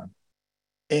one time,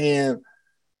 and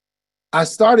I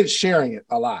started sharing it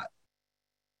a lot.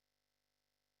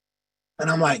 And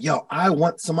I'm like, yo, I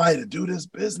want somebody to do this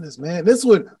business, man. This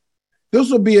would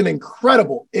be an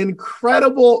incredible,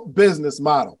 incredible business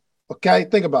model. Okay,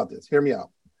 think about this. Hear me out.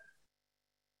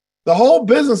 The whole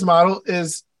business model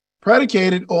is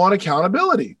predicated on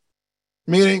accountability,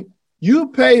 meaning you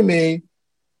pay me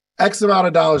X amount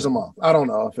of dollars a month. I don't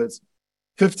know if it's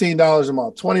 $15 a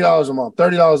month, $20 a month,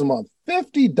 $30 a month,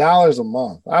 $50 a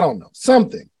month. I don't know,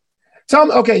 something. Tell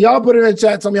me, okay, y'all put it in the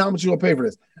chat. Tell me how much you'll pay for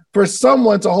this. For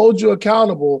someone to hold you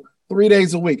accountable 3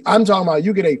 days a week. I'm talking about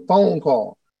you get a phone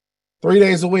call 3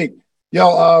 days a week.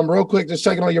 Yo, real quick, just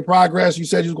checking on your progress. You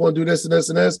said you was going to do this and this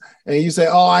and this. And you say,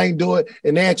 oh, I ain't do it.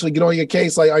 And they actually get on your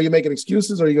case. Like, are you making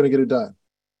excuses or are you going to get it done?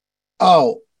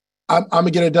 Oh, I'm going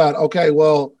to get it done. Okay,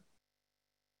 well,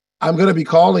 I'm going to be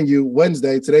calling you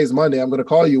Wednesday. Today's Monday. I'm going to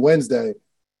call you Wednesday.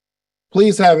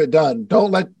 Please have it done.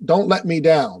 Don't let me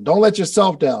down. Don't let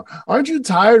yourself down. Aren't you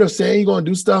tired of saying you're going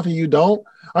to do stuff and you don't?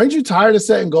 Aren't you tired of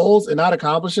setting goals and not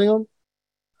accomplishing them?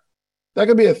 That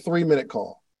could be a 3-minute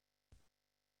call.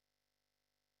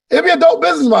 It'd be a dope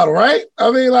business model, right?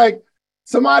 I mean, like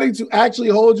somebody to actually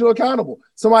hold you accountable.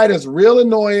 Somebody that's real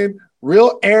annoying,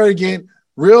 real arrogant,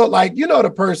 real, like, you know,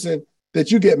 the person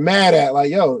that you get mad at, like,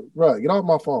 yo, bro, get off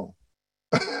my phone.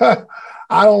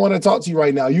 I don't want to talk to you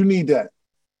right now. You need that.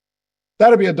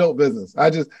 That'd be a dope business.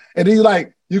 And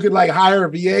then you could hire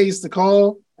VAs to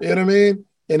call, you know what I mean?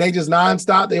 And they just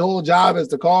nonstop. Their whole job is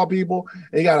to call people.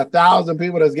 And you got 1,000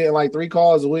 people that's getting like 3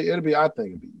 calls a week. I think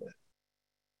it'd be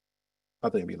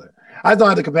lit. I just don't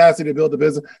have the capacity to build the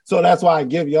business. So that's why I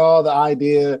give y'all the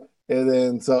idea. And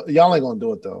then, so y'all ain't going to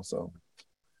do it though. So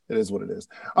it is what it is.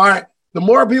 All right. The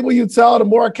more people you tell, the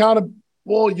more accountable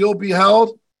you'll be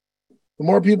held. The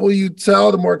more people you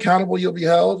tell, the more accountable you'll be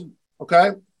held.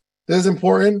 Okay. This is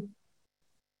important.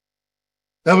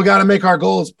 Then we got to make our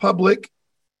goals public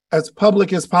as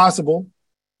possible.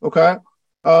 Okay.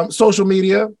 Social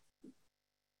media.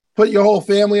 Put your whole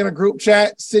family in a group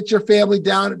chat. Sit your family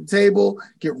down at the table.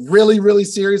 Get really, really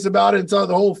serious about it and tell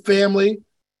the whole family.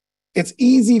 It's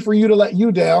easy for you to let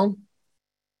you down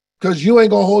because you ain't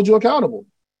going to hold you accountable.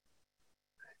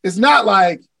 It's not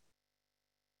like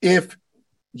if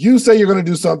you say you're going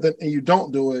to do something and you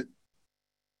don't do it,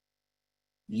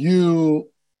 you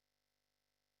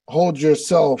hold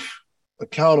yourself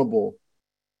accountable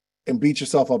and beat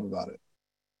yourself up about it.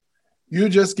 You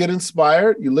just get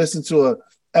inspired. You listen to an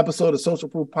episode of Social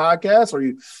Proof Podcast, or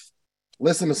you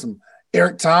listen to some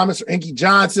Eric Thomas or Inky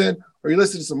Johnson, or you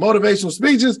listen to some motivational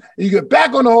speeches, and you get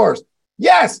back on the horse.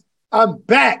 Yes, I'm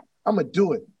back. I'm going to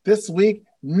do it. This week,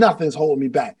 nothing's holding me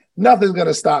back. Nothing's going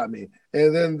to stop me.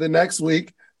 And then the next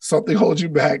week, something holds you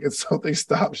back and something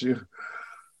stops you.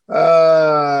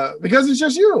 Because it's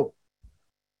just you.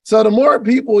 So the more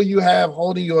people you have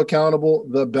holding you accountable,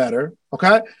 the better.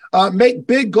 Okay. Make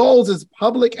big goals as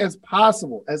public as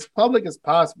possible.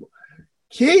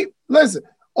 Listen,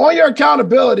 on your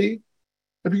accountability,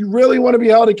 if you really want to be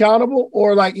held accountable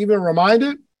or like even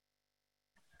reminded,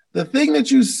 the thing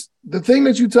that you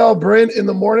tell Bryn in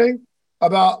the morning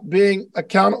about being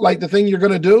accountable, like the thing you're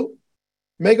going to do,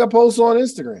 make a post on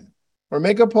Instagram or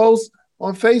make a post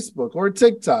on Facebook or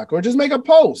TikTok, or just make a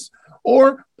post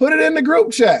or put it in the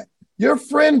group chat, your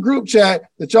friend group chat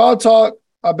that y'all talk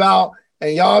about,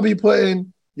 and y'all be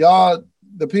putting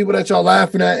the people that y'all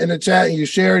laughing at in the chat, and you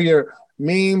share your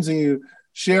memes and you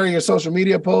share your social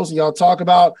media posts and y'all talk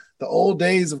about the old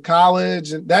days of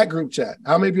college and that group chat.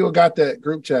 How many people got that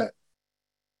group chat?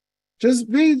 Just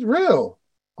be real.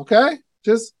 Okay.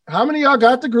 Just how many of y'all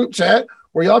got the group chat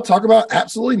where y'all talk about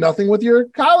absolutely nothing with your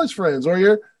college friends or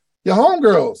your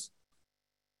homegirls?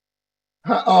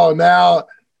 Oh, now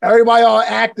everybody all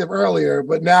active earlier,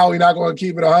 but now we're not going to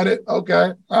keep it 100.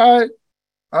 Okay. All right.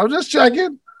 I was just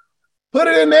checking. Put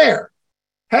it in there.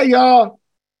 Hey, y'all,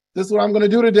 this is what I'm going to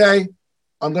do today.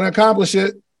 I'm going to accomplish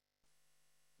it.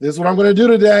 This is what I'm going to do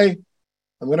today.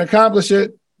 I'm going to accomplish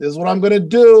it. This is what I'm going to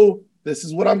do. This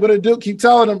is what I'm going to do. Keep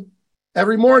telling them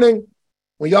every morning.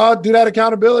 When y'all do that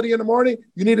accountability in the morning,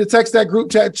 you need to text that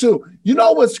group chat too. You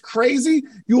know what's crazy?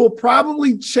 You will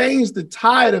probably change the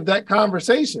tide of that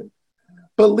conversation.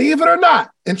 Believe it or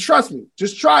not, and trust me,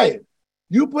 just try it.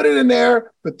 You put it in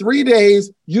there for 3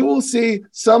 days, you will see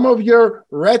some of your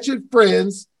wretched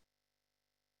friends,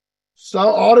 so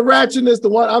all the ratchetness, the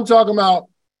one I'm talking about,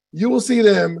 you will see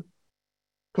them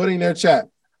putting their chat.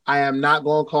 I am not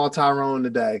going to call Tyrone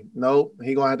today. Nope,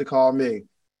 he going to have to call me.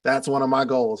 That's one of my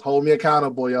goals. Hold me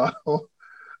accountable, y'all.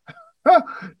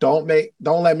 Don't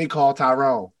let me call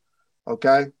Tyrone,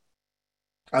 okay?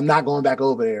 I'm not going back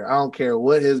over there. I don't care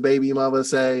what his baby mother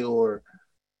say, or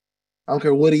I don't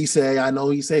care what he say. I know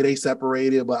he say they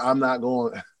separated, but I'm not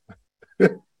going.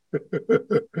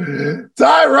 Tyrone,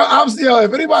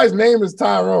 if anybody's name is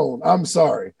Tyrone, I'm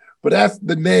sorry, but that's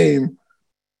the name.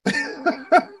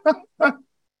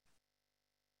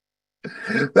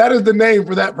 That is the name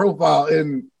for that profile.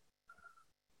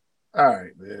 All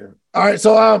right, man. All right,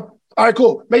 so all right,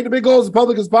 cool. Make the big goals as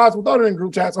public as possible. Throw it in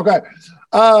group chats. Okay.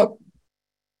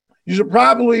 You should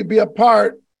probably be a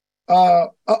part.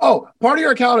 Part of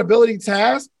your accountability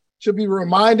task should be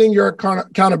reminding your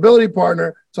accountability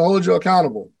partner to hold you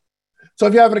accountable. So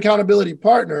if you have an accountability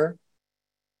partner,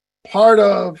 part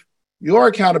of your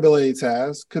accountability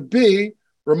task could be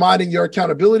reminding your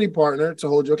accountability partner to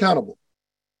hold you accountable.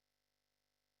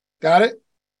 Got it?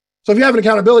 So if you have an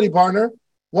accountability partner,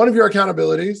 one of your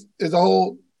accountabilities is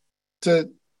to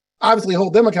obviously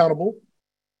hold them accountable,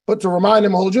 but to remind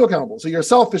them to hold you accountable. So you're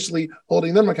selfishly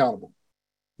holding them accountable.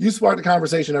 You spark the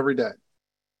conversation every day.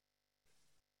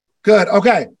 Good.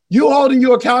 Okay. You holding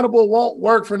you accountable won't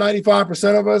work for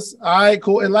 95% of us. All right,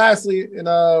 cool. And lastly,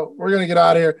 we're going to get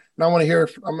out of here. And I want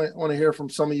to hear from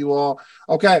some of you all.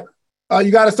 Okay. You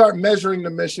got to start measuring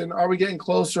the mission. Are we getting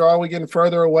closer? Are we getting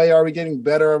further away? Are we getting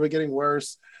better? Are we getting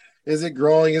worse? Is it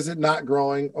growing? Is it not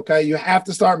growing? Okay. You have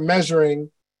to start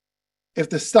measuring if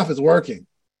this stuff is working.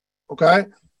 Okay.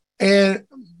 And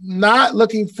not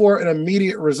looking for an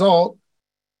immediate result,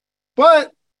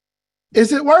 but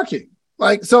is it working?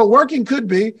 So working could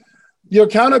be your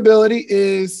accountability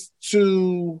is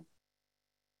to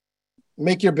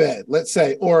make your bed, let's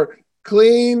say, or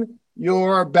clean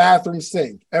your bathroom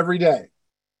sink every day.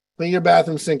 Clean your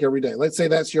bathroom sink every day. Let's say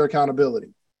that's your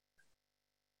accountability.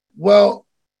 Well,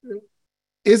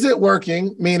 is it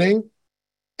working? Meaning,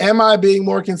 am I being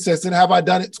more consistent? Have I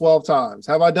done it 12 times?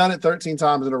 Have I done it 13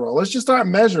 times in a row? Let's just start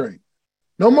measuring.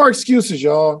 No more excuses,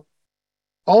 y'all.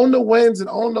 Own the wins and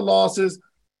own the losses.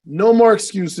 No more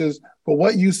excuses for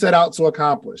what you set out to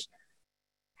accomplish.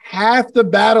 Half the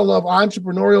battle of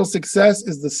entrepreneurial success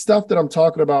is the stuff that I'm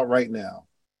talking about right now.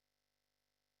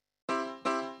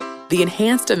 The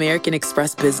Enhanced American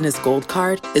Express Business Gold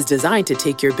Card is designed to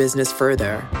take your business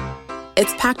further.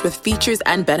 It's packed with features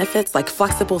and benefits like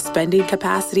flexible spending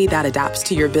capacity that adapts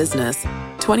to your business,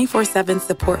 24/7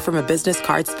 support from a business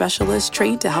card specialist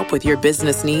trained to help with your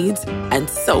business needs, and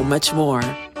so much more.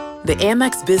 The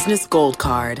Amex Business Gold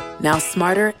Card, now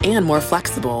smarter and more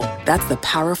flexible. That's the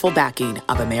powerful backing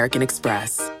of American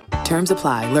Express. Terms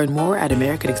apply. Learn more at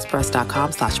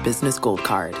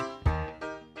americanexpress.com/businessgoldcard.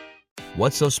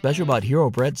 What's so special about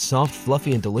Hero Bread's soft,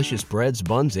 fluffy, and delicious breads,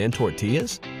 buns, and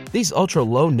tortillas? These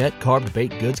ultra-low net-carb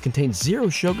baked goods contain zero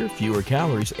sugar, fewer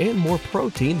calories, and more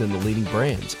protein than the leading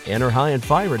brands, and are high in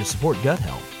fiber to support gut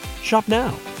health. Shop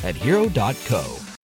now at Hero.co.